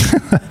along.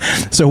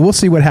 So we'll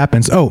see what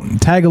happens. Oh,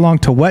 tag along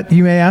to what,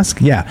 you may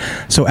ask? Yeah.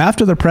 So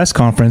after the press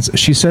conference,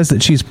 she says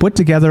that she's put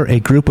together a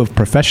group of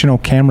professional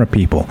camera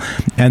people,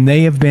 and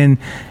they have been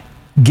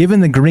given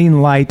the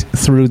green light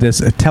through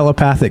this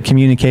telepathic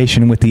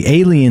communication with the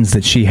aliens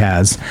that she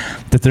has,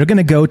 that they're going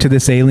to go to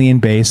this alien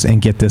base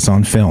and get this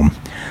on film.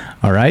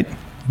 All right?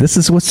 This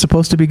is what's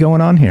supposed to be going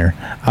on here.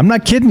 I'm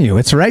not kidding you.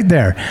 It's right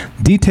there.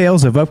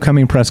 Details of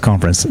upcoming press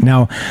conference.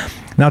 Now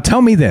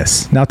tell me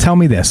this.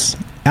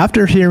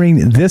 After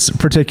hearing this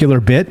particular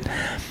bit,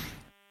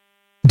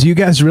 do you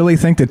guys really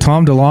think that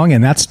Tom DeLonge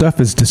and that stuff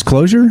is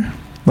disclosure?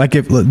 Like,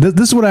 if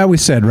this is what I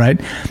always said, right?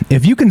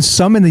 If you can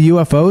summon the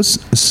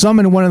UFOs,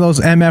 summon one of those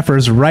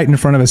MFers right in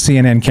front of a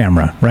CNN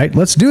camera, right?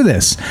 Let's do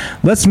this.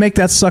 Let's make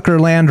that sucker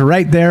land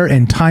right there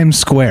in Times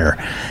Square.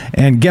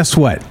 And guess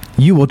what?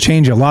 You will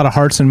change a lot of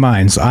hearts and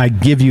minds. I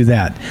give you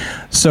that.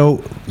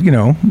 So,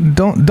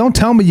 don't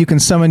tell me you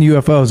can summon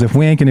UFOs if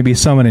we ain't going to be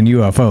summoning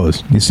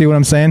UFOs. You see what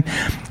I'm saying?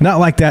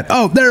 Not like that.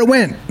 Oh, there it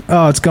went.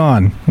 Oh, it's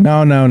gone.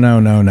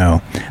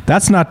 No.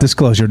 That's not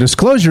disclosure.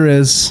 Disclosure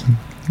is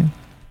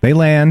they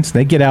land,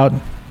 they get out,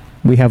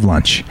 we have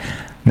lunch.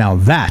 Now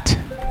that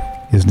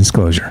is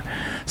disclosure.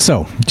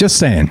 So, just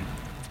saying.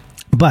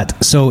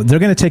 But so they're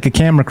going to take a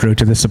camera crew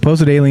to the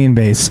supposed alien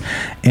base,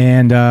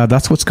 and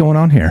that's what's going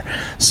on here.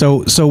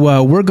 So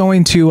we're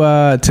going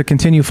to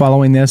continue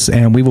following this,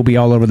 and we will be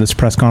all over this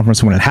press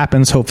conference when it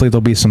happens. Hopefully,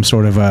 there'll be some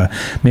sort of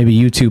maybe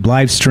YouTube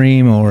live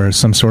stream or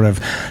some sort of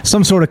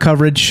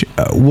coverage.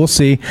 We'll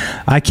see.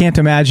 I can't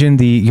imagine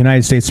the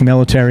United States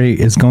military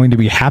is going to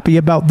be happy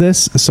about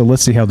this. So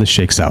let's see how this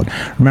shakes out.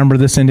 Remember,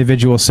 this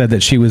individual said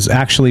that she was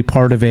actually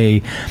part of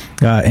the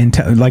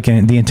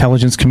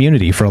intelligence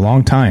community for a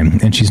long time,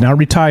 and she's now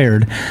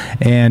retired,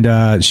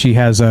 and she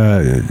has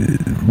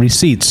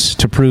receipts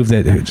to prove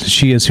that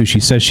she is who she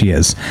says she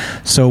is.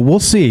 So we'll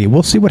see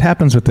what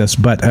happens with this,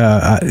 but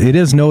it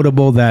is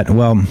notable that,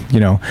 well,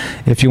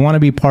 if you want to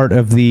be part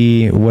of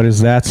what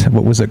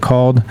was it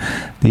called,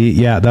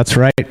 that's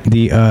right,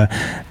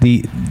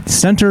 the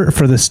Center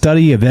for the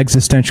Study of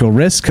Existential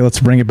Risk. Let's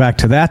bring it back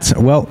to that.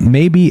 Well,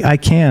 maybe I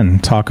can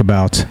talk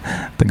about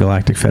the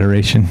Galactic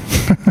Federation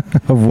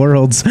of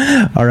Worlds.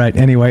 All right,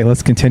 anyway,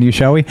 let's continue,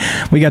 shall we?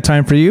 We got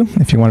time for you.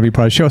 If you want to be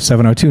part of the show,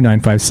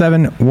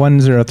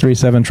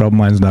 702-957-1037,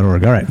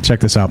 troubledminds.org. All right, check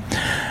this out.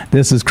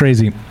 This is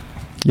crazy.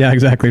 Yeah,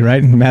 exactly,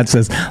 right? Matt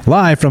says,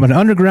 live from an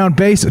underground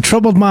base,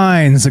 Troubled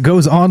Minds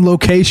goes on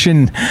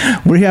location.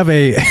 We have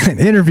an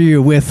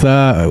interview with,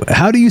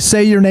 how do you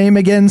say your name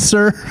again,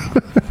 sir?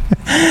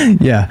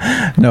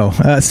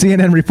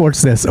 CNN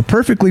reports this. A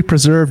perfectly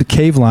preserved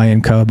cave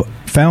lion cub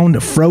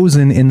found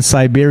frozen in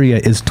Siberia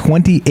is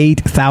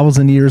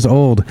 28,000 years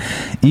old.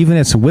 Even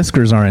its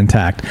whiskers are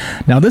intact.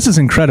 Now, this is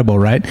incredible,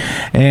 right?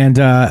 And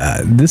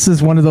this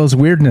is one of those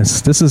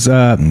weirdness. This is,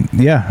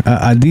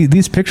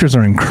 these pictures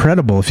are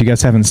incredible if you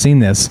guys haven't seen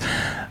this.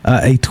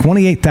 A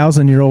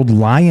 28,000-year-old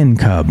lion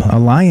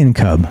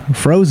cub,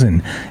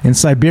 frozen in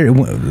Siberia.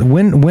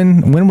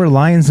 When were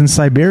lions in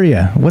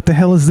Siberia? What the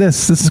hell is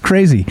this? This is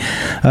crazy.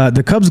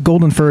 The cub's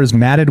golden fur is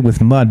matted with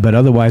mud, but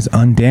otherwise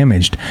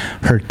undamaged.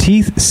 Her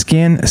teeth,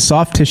 skin,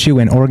 soft tissue,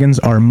 and organs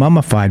are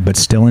mummified, but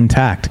still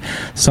intact.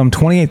 Some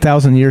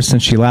 28,000 years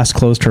since she last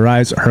closed her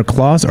eyes, her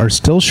claws are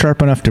still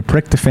sharp enough to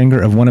prick the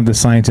finger of one of the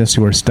scientists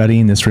who are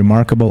studying this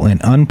remarkable and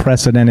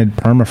unprecedented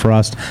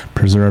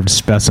permafrost-preserved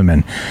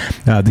specimen.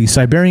 The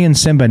Siberian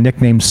Simba,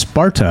 nicknamed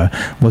Sparta,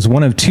 was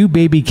one of two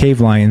baby cave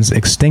lions,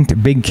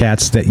 extinct big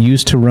cats that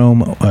used to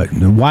roam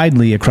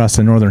widely across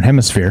the northern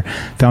hemisphere,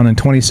 found in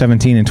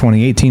 2017 and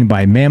 2018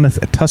 by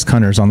mammoth tusk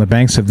hunters on the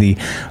banks of the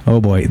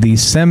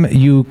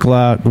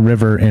Semyulia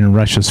River in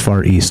Russia's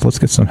far east. Let's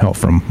get some help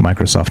from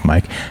Microsoft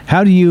Mike.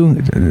 How do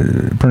you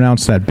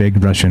pronounce that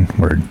big Russian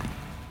word?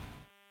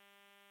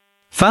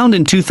 Found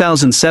in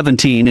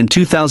 2017 and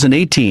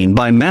 2018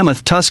 by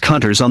mammoth tusk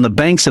hunters on the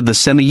banks of the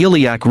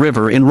Semyulia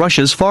River in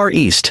Russia's far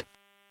east.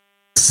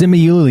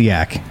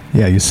 Semyulia.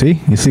 Yeah, you see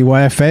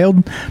why I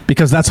failed?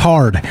 Because that's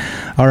hard.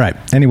 All right.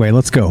 Anyway,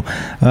 let's go.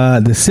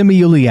 The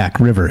Semyulia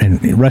River in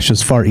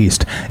Russia's far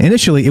east.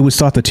 Initially, it was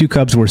thought the two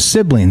cubs were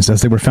siblings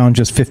as they were found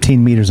just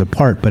 15 meters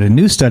apart, but a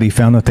new study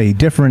found that they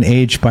differ in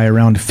age by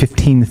around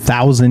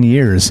 15,000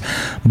 years.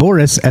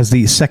 Boris, as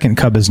the second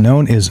cub is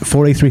known, is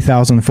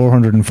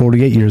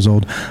 43,448 years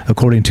old,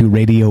 according to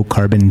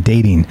radiocarbon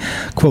dating.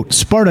 Quote,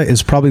 Sparta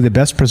is probably the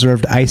best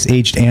preserved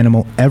ice-aged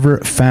animal ever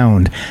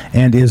found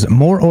and is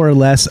more or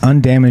less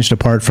undamaged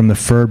apart from the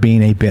fur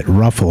being a bit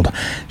ruffled.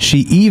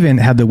 She even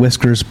had the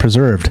whiskers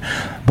preserved.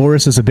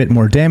 Boris is a bit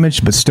more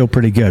damaged, but still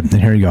pretty good.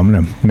 And here you go. I'm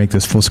going to make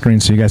this full screen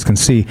so you guys can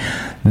see.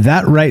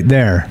 That right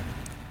there,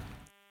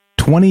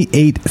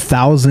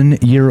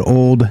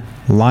 28,000-year-old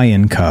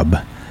lion cub.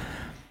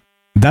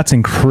 That's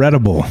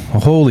incredible.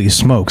 Holy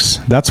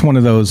smokes. That's one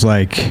of those,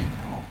 like,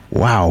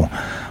 wow.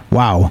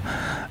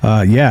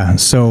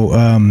 So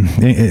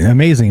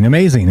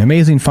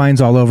amazing finds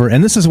all over.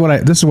 And this is what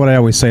I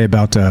always say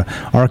about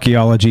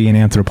archaeology and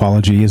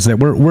anthropology is that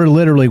we're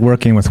literally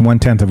working with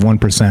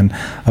 1/10%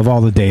 of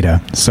all the data.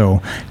 So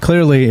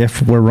clearly,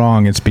 if we're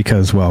wrong, it's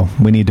because, well,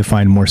 we need to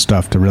find more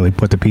stuff to really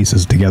put the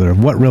pieces together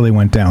of what really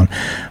went down.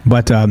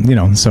 But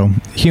so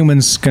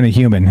humans gonna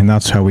human, and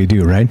that's how we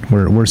do, right?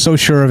 We're so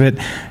sure of it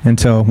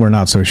until we're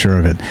not so sure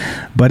of it.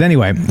 But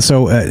anyway,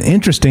 so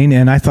interesting,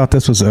 and I thought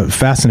this was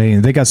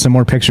fascinating. They got some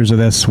more pictures of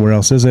this. Where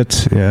else is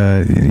it?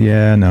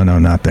 No,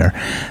 not there.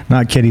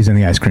 Not kitties in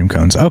the ice cream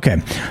cones.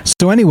 Okay.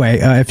 So anyway,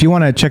 if you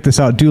want to check this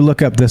out, do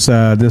look up this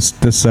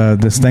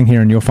thing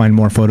here, and you'll find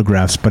more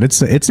photographs. But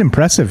it's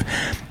impressive.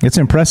 It's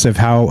impressive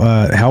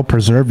how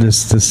preserved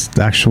this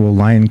actual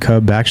lion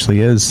cub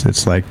actually is.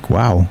 It's like,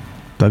 wow,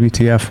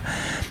 WTF.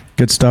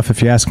 Good stuff,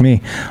 if you ask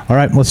me. All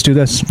right, let's do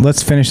this.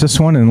 Let's finish this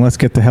one, and let's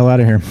get the hell out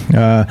of here.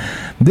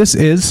 This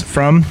is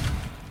from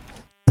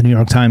the New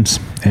York Times,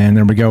 and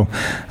there we go.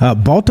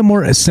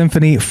 Baltimore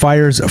Symphony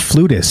fires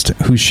flutist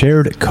who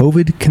shared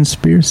COVID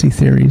conspiracy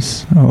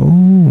theories.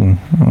 Oh,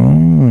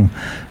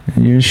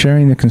 you're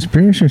sharing the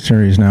conspiracy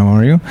theories now,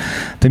 are you?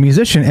 The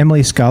musician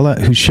Emily Scala,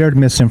 who shared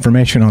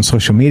misinformation on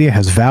social media,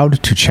 has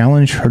vowed to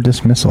challenge her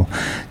dismissal.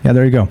 Yeah,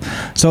 there you go.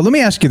 So let me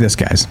ask you this,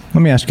 guys.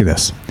 Let me ask you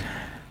this.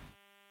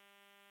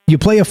 You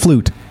play a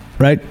flute,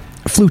 right?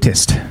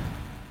 Flutist.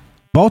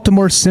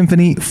 Baltimore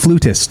Symphony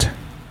flutist.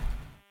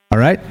 All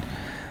right?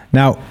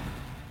 Now,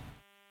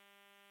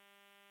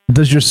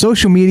 Does your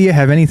social media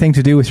have anything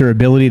to do with your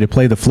ability to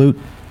play the flute?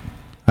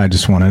 I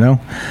just want to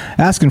know.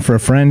 Asking for a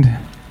friend.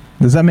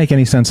 Does that make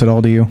any sense at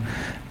all to you?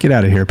 Get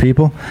out of here,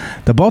 people.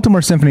 The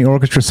Baltimore Symphony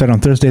Orchestra said on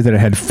Thursday that it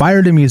had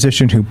fired a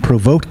musician who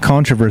provoked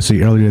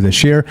controversy earlier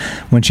this year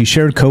when she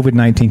shared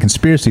COVID-19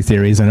 conspiracy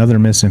theories and other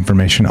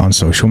misinformation on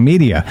social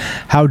media.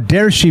 How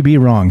dare she be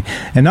wrong?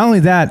 And not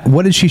only that,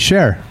 what did she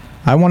share?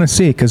 I want to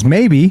see, because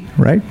maybe,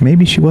 right,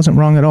 maybe she wasn't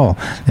wrong at all.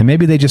 And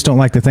maybe they just don't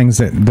like the things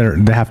that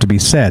have to be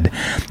said.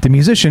 The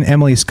musician,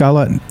 Emily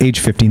Scala, age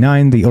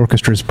 59, the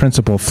orchestra's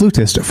principal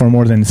flutist for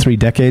more than 3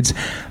 decades,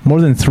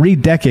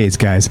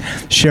 guys,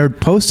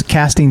 shared posts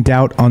casting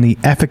doubt on the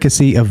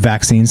efficacy of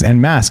vaccines and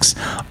masks.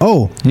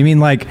 Oh, you mean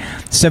like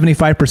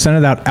 75%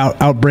 of that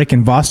outbreak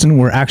in Boston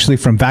were actually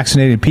from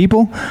vaccinated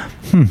people?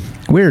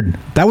 Weird.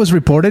 That was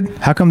reported.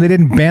 How come they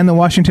didn't ban the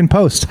Washington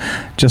Post?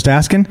 Just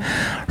asking.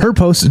 Her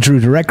post drew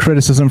direct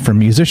criticism from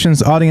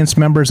musicians, audience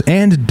members,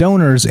 and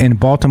donors in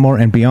Baltimore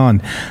and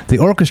beyond. The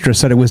orchestra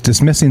said it was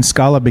dismissing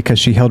Scala because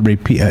she had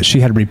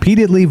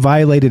repeatedly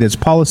violated its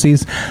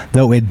policies,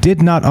 though it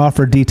did not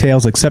offer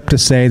details except to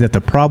say that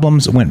the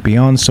problems went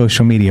beyond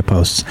social media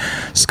posts.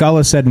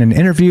 Scala said in an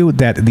interview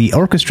that the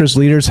orchestra's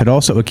leaders had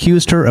also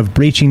accused her of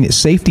breaching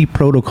safety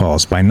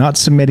protocols by not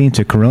submitting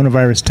to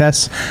coronavirus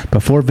tests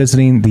before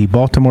visiting the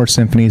Baltimore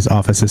Symphony's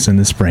offices in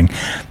the spring.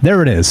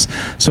 There it is.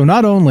 So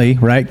not only,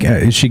 right,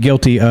 is she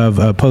guilty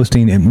of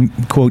posting,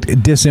 quote,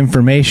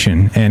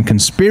 disinformation and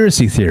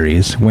conspiracy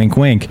theories, wink,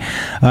 wink,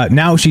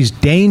 now she's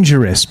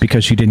dangerous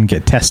because she didn't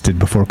get tested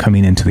before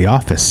coming into the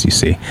office, you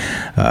see.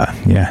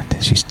 Yeah,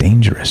 she's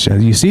dangerous.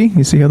 You see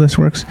how this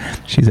works?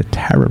 She's a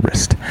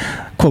terrorist.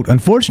 Quote,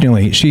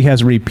 unfortunately, she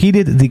has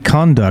repeated the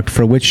conduct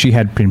for which she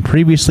had been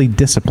previously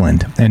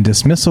disciplined, and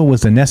dismissal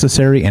was the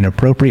necessary and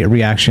appropriate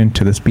reaction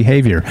to this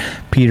behavior,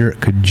 Peter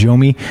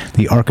Kajomi,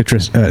 the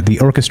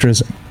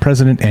orchestra's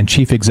president and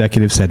chief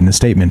executive, said in a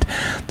statement.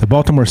 The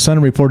Baltimore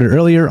Sun reported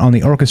earlier on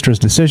the orchestra's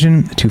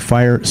decision to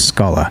fire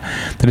Scala.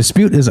 The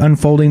dispute is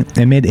unfolding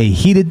amid a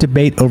heated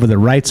debate over the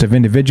rights of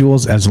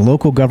individuals as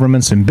local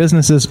governments and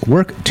businesses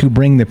work to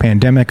bring the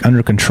pandemic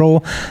under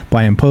control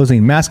by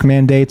imposing mask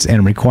mandates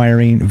and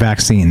requiring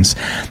vaccines.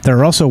 There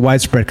are also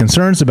widespread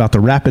concerns about the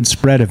rapid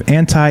spread of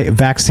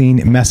anti-vaccine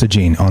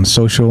messaging on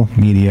social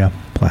media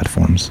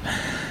platforms.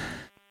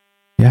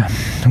 Yeah,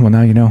 well,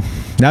 now you know.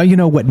 Now you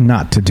know what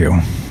not to do.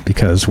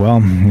 Because,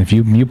 well, if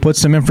you put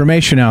some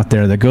information out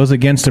there that goes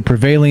against the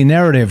prevailing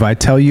narrative, I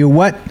tell you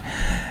what,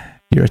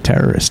 you're a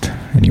terrorist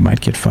and you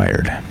might get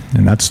fired.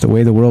 And that's the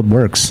way the world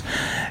works.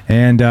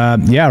 And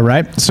yeah,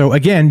 right. So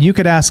again, you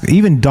could ask,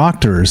 even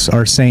doctors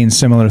are saying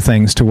similar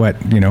things to what,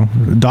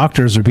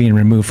 doctors are being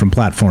removed from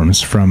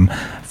platforms, from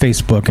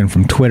Facebook and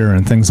from Twitter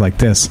and things like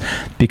this,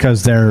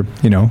 because their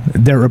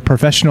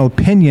professional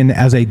opinion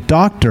as a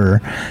doctor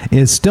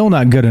is still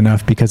not good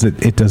enough because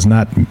it does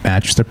not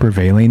match the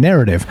prevailing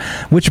narrative.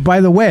 Which,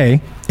 by the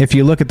way, if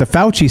you look at the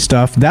Fauci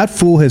stuff, that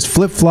fool has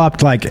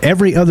flip-flopped like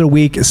every other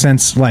week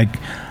since like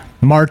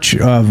March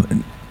of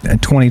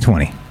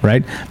 2020,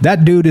 right?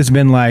 That dude has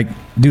been like,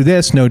 do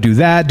this, no, do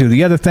that, do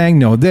the other thing,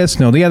 no, this,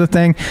 no, the other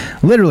thing.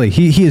 Literally,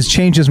 he has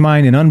changed his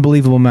mind an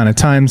unbelievable amount of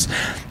times.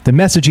 The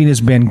messaging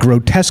has been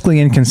grotesquely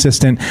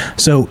inconsistent.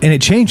 So, and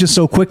it changes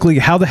so quickly.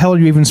 How the hell are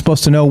you even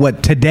supposed to know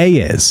what today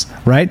is,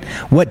 right?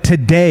 What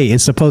today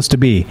is supposed to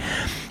be?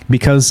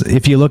 Because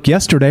if you look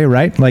yesterday,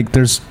 right, like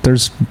there's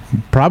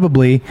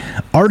probably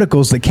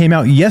articles that came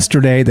out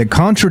yesterday that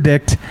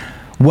contradict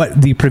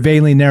what the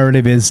prevailing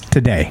narrative is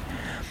today.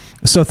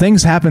 So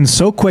things happen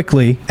so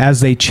quickly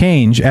as they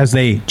change,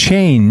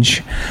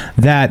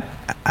 that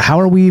how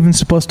are we even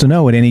supposed to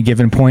know at any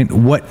given point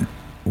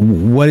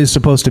what is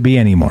supposed to be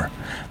anymore?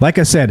 Like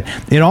I said,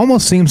 it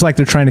almost seems like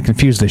they're trying to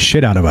confuse the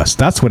shit out of us.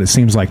 That's what it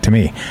seems like to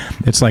me.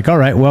 It's like, all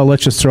right, well,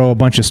 let's just throw a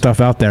bunch of stuff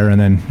out there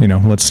and then,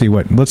 let's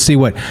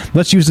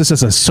use this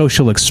as a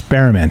social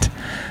experiment.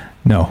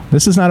 No,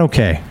 this is not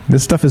okay.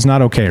 This stuff is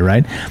not okay,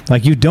 right?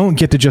 Like, you don't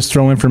get to just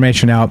throw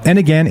information out. And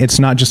again, it's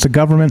not just the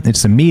government,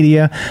 it's the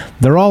media.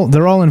 They're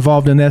all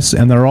involved in this,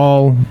 and they're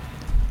all,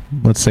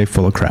 let's say,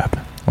 full of crap.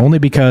 Only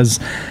because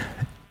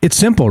it's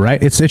simple,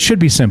 right? It should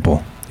be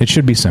simple. It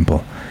should be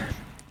simple.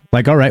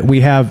 Like, all right,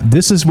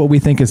 this is what we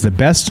think is the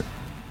best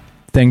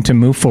thing to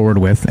move forward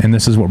with, and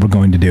this is what we're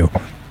going to do.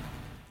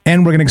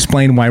 And we're going to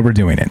explain why we're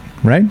doing it,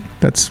 right?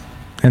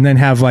 And then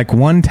have like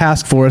one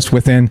task force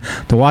within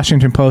the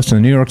Washington Post and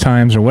the New York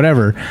Times or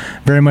whatever,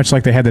 very much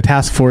like they had the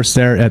task force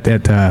there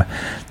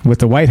with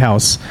the White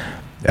House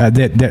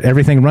that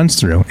everything runs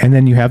through. And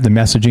then you have the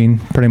messaging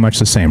pretty much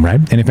the same, right?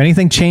 And if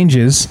anything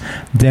changes,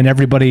 then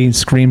everybody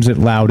screams it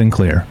loud and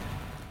clear.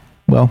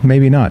 Well,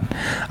 maybe not.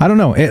 I don't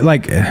know.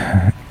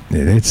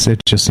 It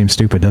just seems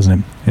stupid, doesn't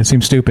it? It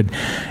seems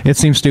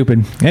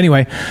stupid.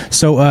 Anyway,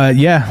 so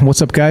yeah,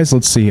 what's up, guys?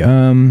 Let's see.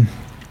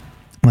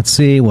 Let's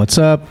see what's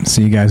up.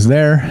 See you guys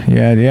there.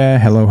 Yeah.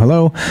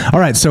 Hello. All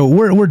right, so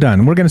we're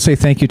done. We're going to say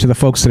thank you to the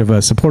folks that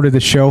have supported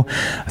this show.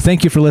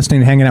 Thank you for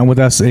listening and hanging out with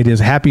us. It is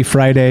Happy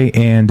Friday,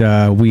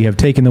 and we have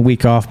taken the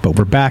week off, but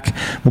we're back.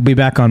 We'll be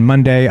back on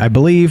Monday, I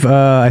believe.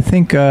 I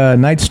think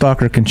Night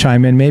Stalker can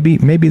chime in. Maybe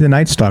the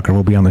Night Stalker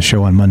will be on the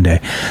show on Monday.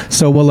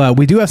 So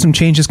we do have some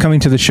changes coming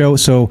to the show.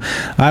 So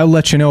I'll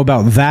let you know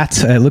about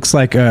that. It looks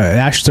like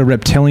Ash the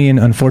Reptilian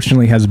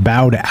unfortunately has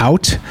bowed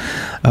out.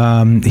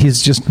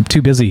 He's just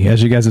too busy,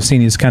 as you guys have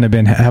seen. He's kind of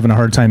been having a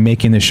hard time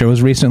making the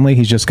shows recently.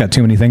 He's just got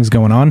too many things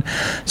going on.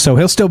 So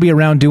he'll still be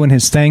around doing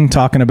his thing,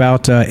 talking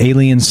about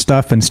alien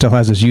stuff, and still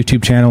has his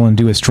YouTube channel and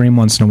do a stream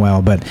once in a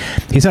while. But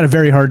he's had a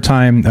very hard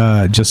time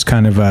just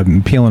kind of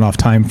peeling off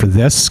time for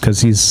this, because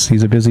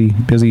he's a busy.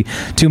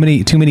 Too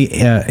many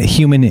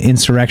human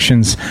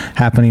insurrections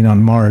happening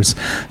on Mars.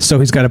 So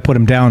he's got to put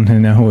him down,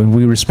 and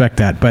we respect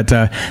that. But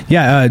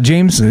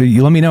James,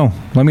 you let me know.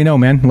 Let me know,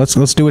 man.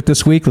 Let's do it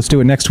this week. Let's do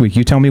it next week.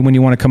 You tell me when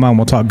you want to come on.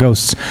 We'll talk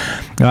ghosts.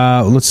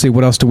 Let's see,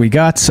 what else do we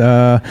got?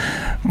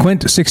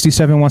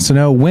 Quint67 wants to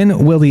know,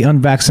 when will the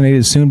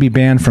unvaccinated soon be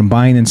banned from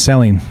buying and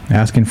selling?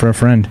 Asking for a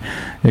friend.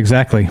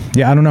 Exactly.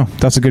 Yeah, I don't know.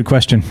 That's a good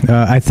question.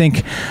 I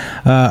think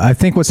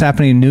what's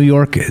happening in New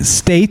York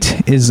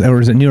State is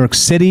it New York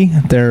City?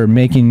 They're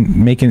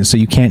making it so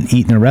you can't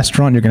eat in a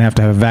restaurant. You're going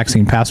to have a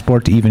vaccine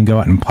passport to even go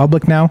out in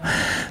public now.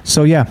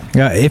 So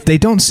if they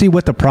don't see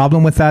what the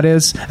problem with that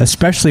is,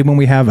 especially when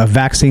we have a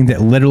vaccine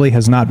that literally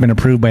has not been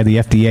approved by the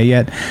FDA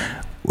yet,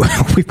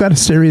 we've got a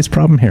serious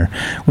problem here.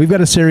 We've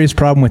got a serious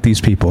problem with these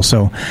people.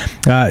 So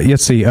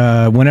let's see.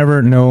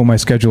 Whenever, no, my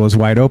schedule is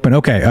wide open.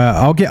 Okay,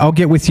 I'll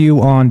get with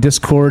you on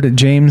Discord,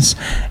 James,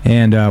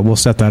 and we'll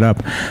set that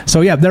up.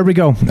 So there we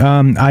go.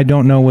 I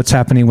don't know what's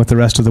happening with the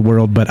rest of the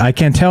world, but I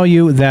can tell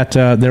you that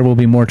there will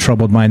be more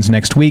Troubled Minds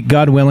next week,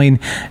 God willing,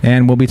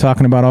 and we'll be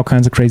talking about all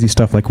kinds of crazy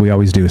stuff like we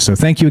always do. So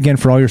thank you again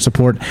for all your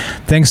support.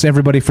 Thanks to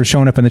everybody for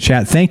showing up in the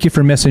chat. Thank you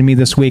for missing me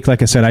this week.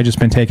 Like I said, I just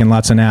been taking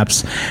lots of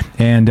naps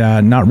and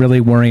not really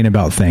worrying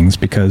about things,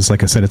 because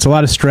like I said, it's a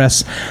lot of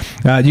stress.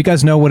 You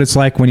guys know what it's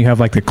like when you have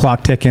like the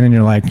clock ticking and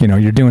you're like,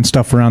 you're doing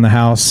stuff around the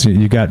house.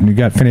 You got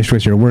finished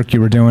with your work you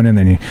were doing, and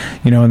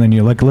then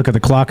you look at the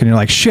clock and you're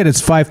like, shit,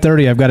 it's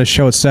 5:30. I've got a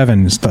show at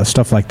 7.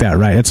 Stuff like that,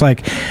 right? It's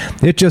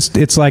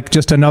like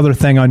just another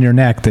thing on your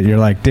neck that you're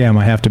like, damn,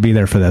 I have to be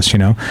there for this,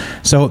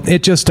 So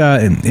it just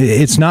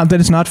it's not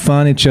that it's not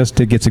fun. It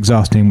gets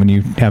exhausting when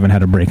you haven't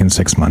had a break in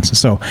 6 months.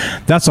 So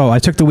that's all. I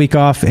took the week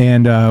off,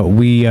 and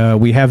we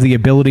have the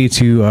ability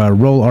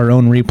to roll our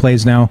own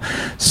replays now,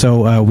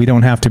 so we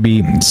don't have to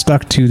be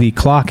stuck to the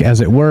clock, as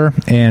it were.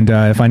 And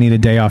if I need a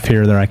day off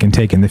here or there, I can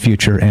take in the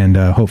future and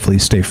hopefully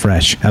stay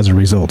fresh as a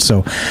result.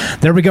 So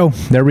there we go.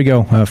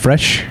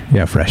 Fresh?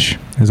 Yeah, fresh.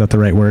 Is that the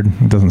right word?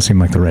 It doesn't seem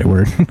like the right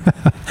word.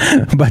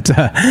 But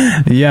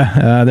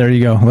there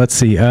you go. Let's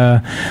see.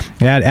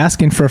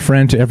 Asking for a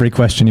friend to every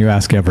question you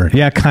ask ever.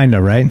 Yeah, kind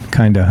of, right?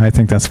 Kind of. I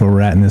think that's where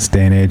we're at in this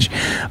day and age.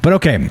 But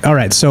okay. All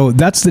right. So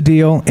that's the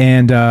deal.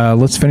 And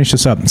let's finish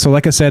this up. So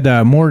like I said,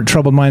 more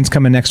Troubled Minds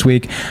coming next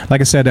week.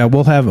 Like I said,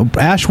 we'll have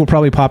Ash will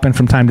probably pop in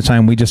from time to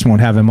time. We just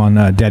won't have him on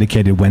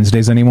dedicated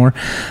Wednesdays anymore.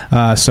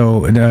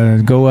 So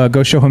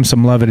go show him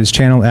some love at his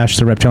channel, Ash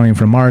the Reptilian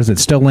from Mars.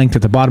 It's still linked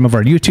at the bottom of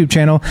our YouTube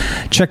channel.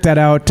 Check that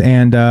out.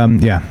 And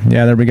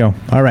there we go.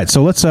 All right.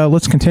 So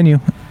let's continue.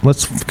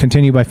 Let's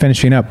continue by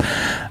finishing up.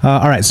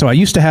 All right. So I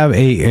used to have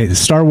a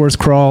Star Wars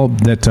crawl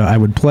that I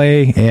would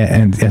play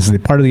and as the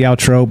part of the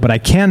outro, but I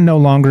can no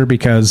longer,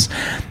 because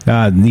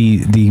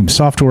the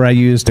software I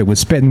used that was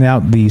spitting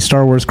out the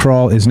Star Wars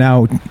crawl is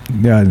now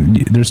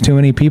there's too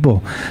many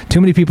people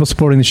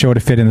supporting the show to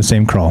fit in the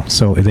same crawl,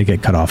 so they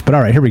get cut off. But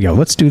all right, here we go.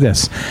 Let's do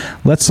this.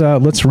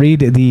 Let's read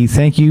the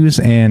thank yous,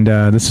 and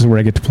this is where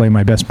I get to play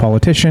my best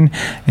politician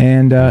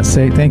and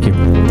say thank you.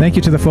 Thank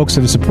you to the folks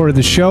that have supported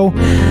the show.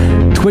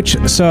 Twitch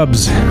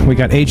subs, we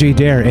got AJ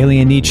Dare,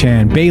 Alien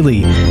Nichan,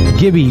 Bailey,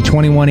 Gibby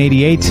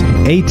 2188,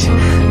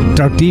 8,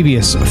 Dark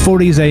Devious,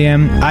 40s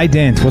AM,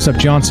 Ident, what's up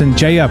Johnson,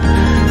 J Up,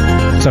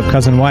 what's up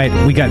Cousin White,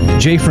 we got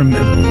Jay from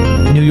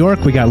New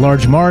York, we got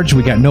Large Marge,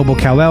 we got Noble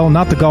Kal-El,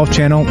 Not the Golf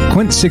Channel,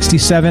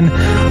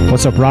 Quint67,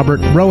 what's up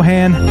Robert,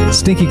 Rohan,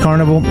 Stinky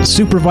Carnival,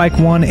 Super Vike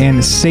 1,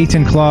 and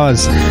Satan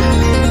Claus.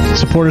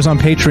 Supporters on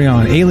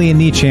Patreon, Alien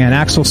Nichan,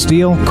 Axel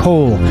Steele,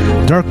 Cole,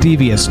 Dark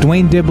Devious,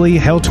 Dwayne Dibley,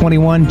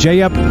 Hell21,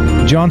 J-Up,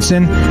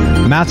 Johnson,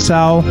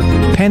 Matsal,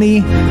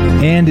 Penny,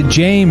 and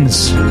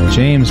James.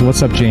 James,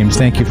 what's up, James?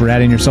 Thank you for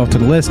adding yourself to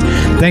the list.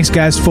 Thanks,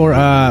 guys, for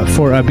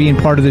being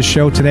part of this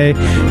show today,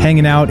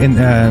 hanging out in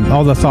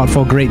all the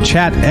thoughtful, great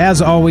chat.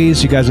 As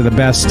always, you guys are the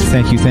best.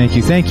 Thank you, thank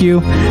you, thank you.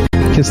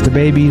 Kiss the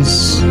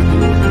babies.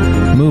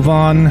 Move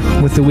on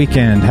with the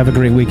weekend. Have a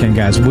great weekend,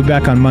 guys. We'll be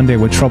back on Monday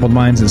with Troubled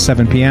Minds at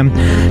 7 p.m.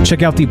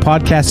 Check out the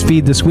podcast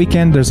feed this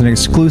weekend. There's an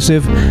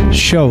exclusive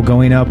show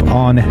going up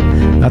on,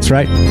 that's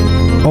right,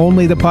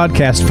 only the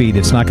podcast feed.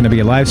 It's not going to be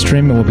a live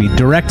stream. It will be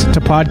direct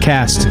to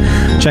podcast.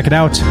 Check it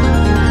out.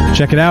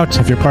 Check it out.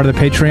 If you're part of the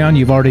Patreon,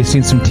 you've already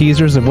seen some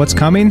teasers of what's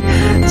coming.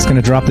 It's going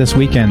to drop this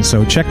weekend,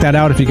 so check that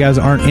out if you guys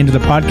aren't into the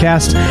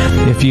podcast.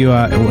 If you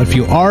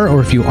are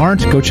or if you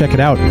aren't, go check it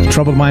out.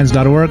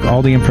 TroubledMinds.org.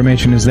 All the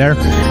information is there.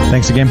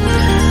 Thanks again.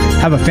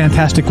 Have a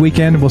fantastic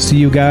weekend. We'll see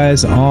you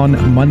guys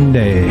on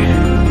Monday.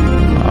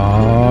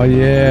 Oh,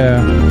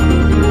 yeah.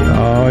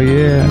 Oh,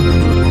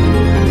 yeah.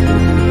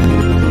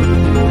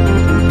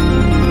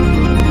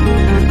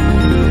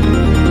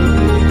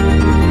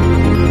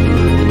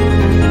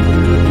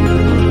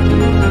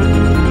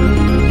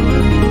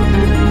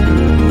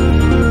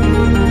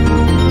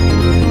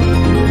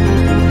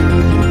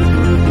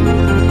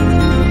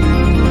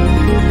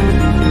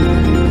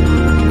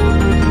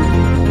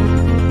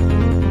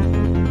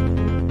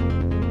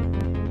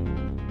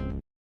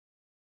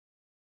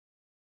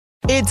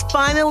 It's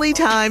finally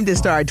time to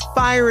start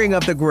firing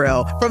up the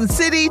grill. From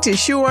city to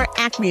shore,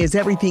 Acme is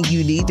everything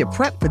you need to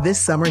prep for this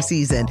summer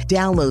season.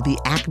 Download the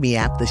Acme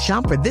app to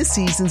shop for this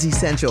season's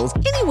essentials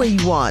any way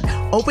you want.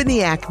 Open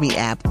the Acme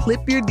app, clip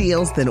your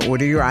deals, then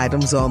order your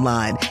items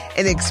online.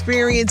 An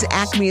experienced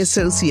Acme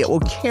associate will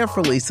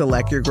carefully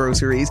select your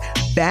groceries,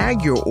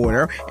 bag your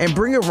order, and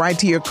bring it right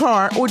to your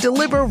car or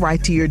deliver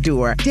right to your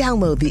door.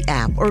 Download the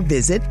app or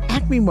visit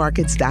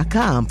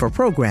acmemarkets.com for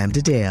program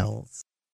details.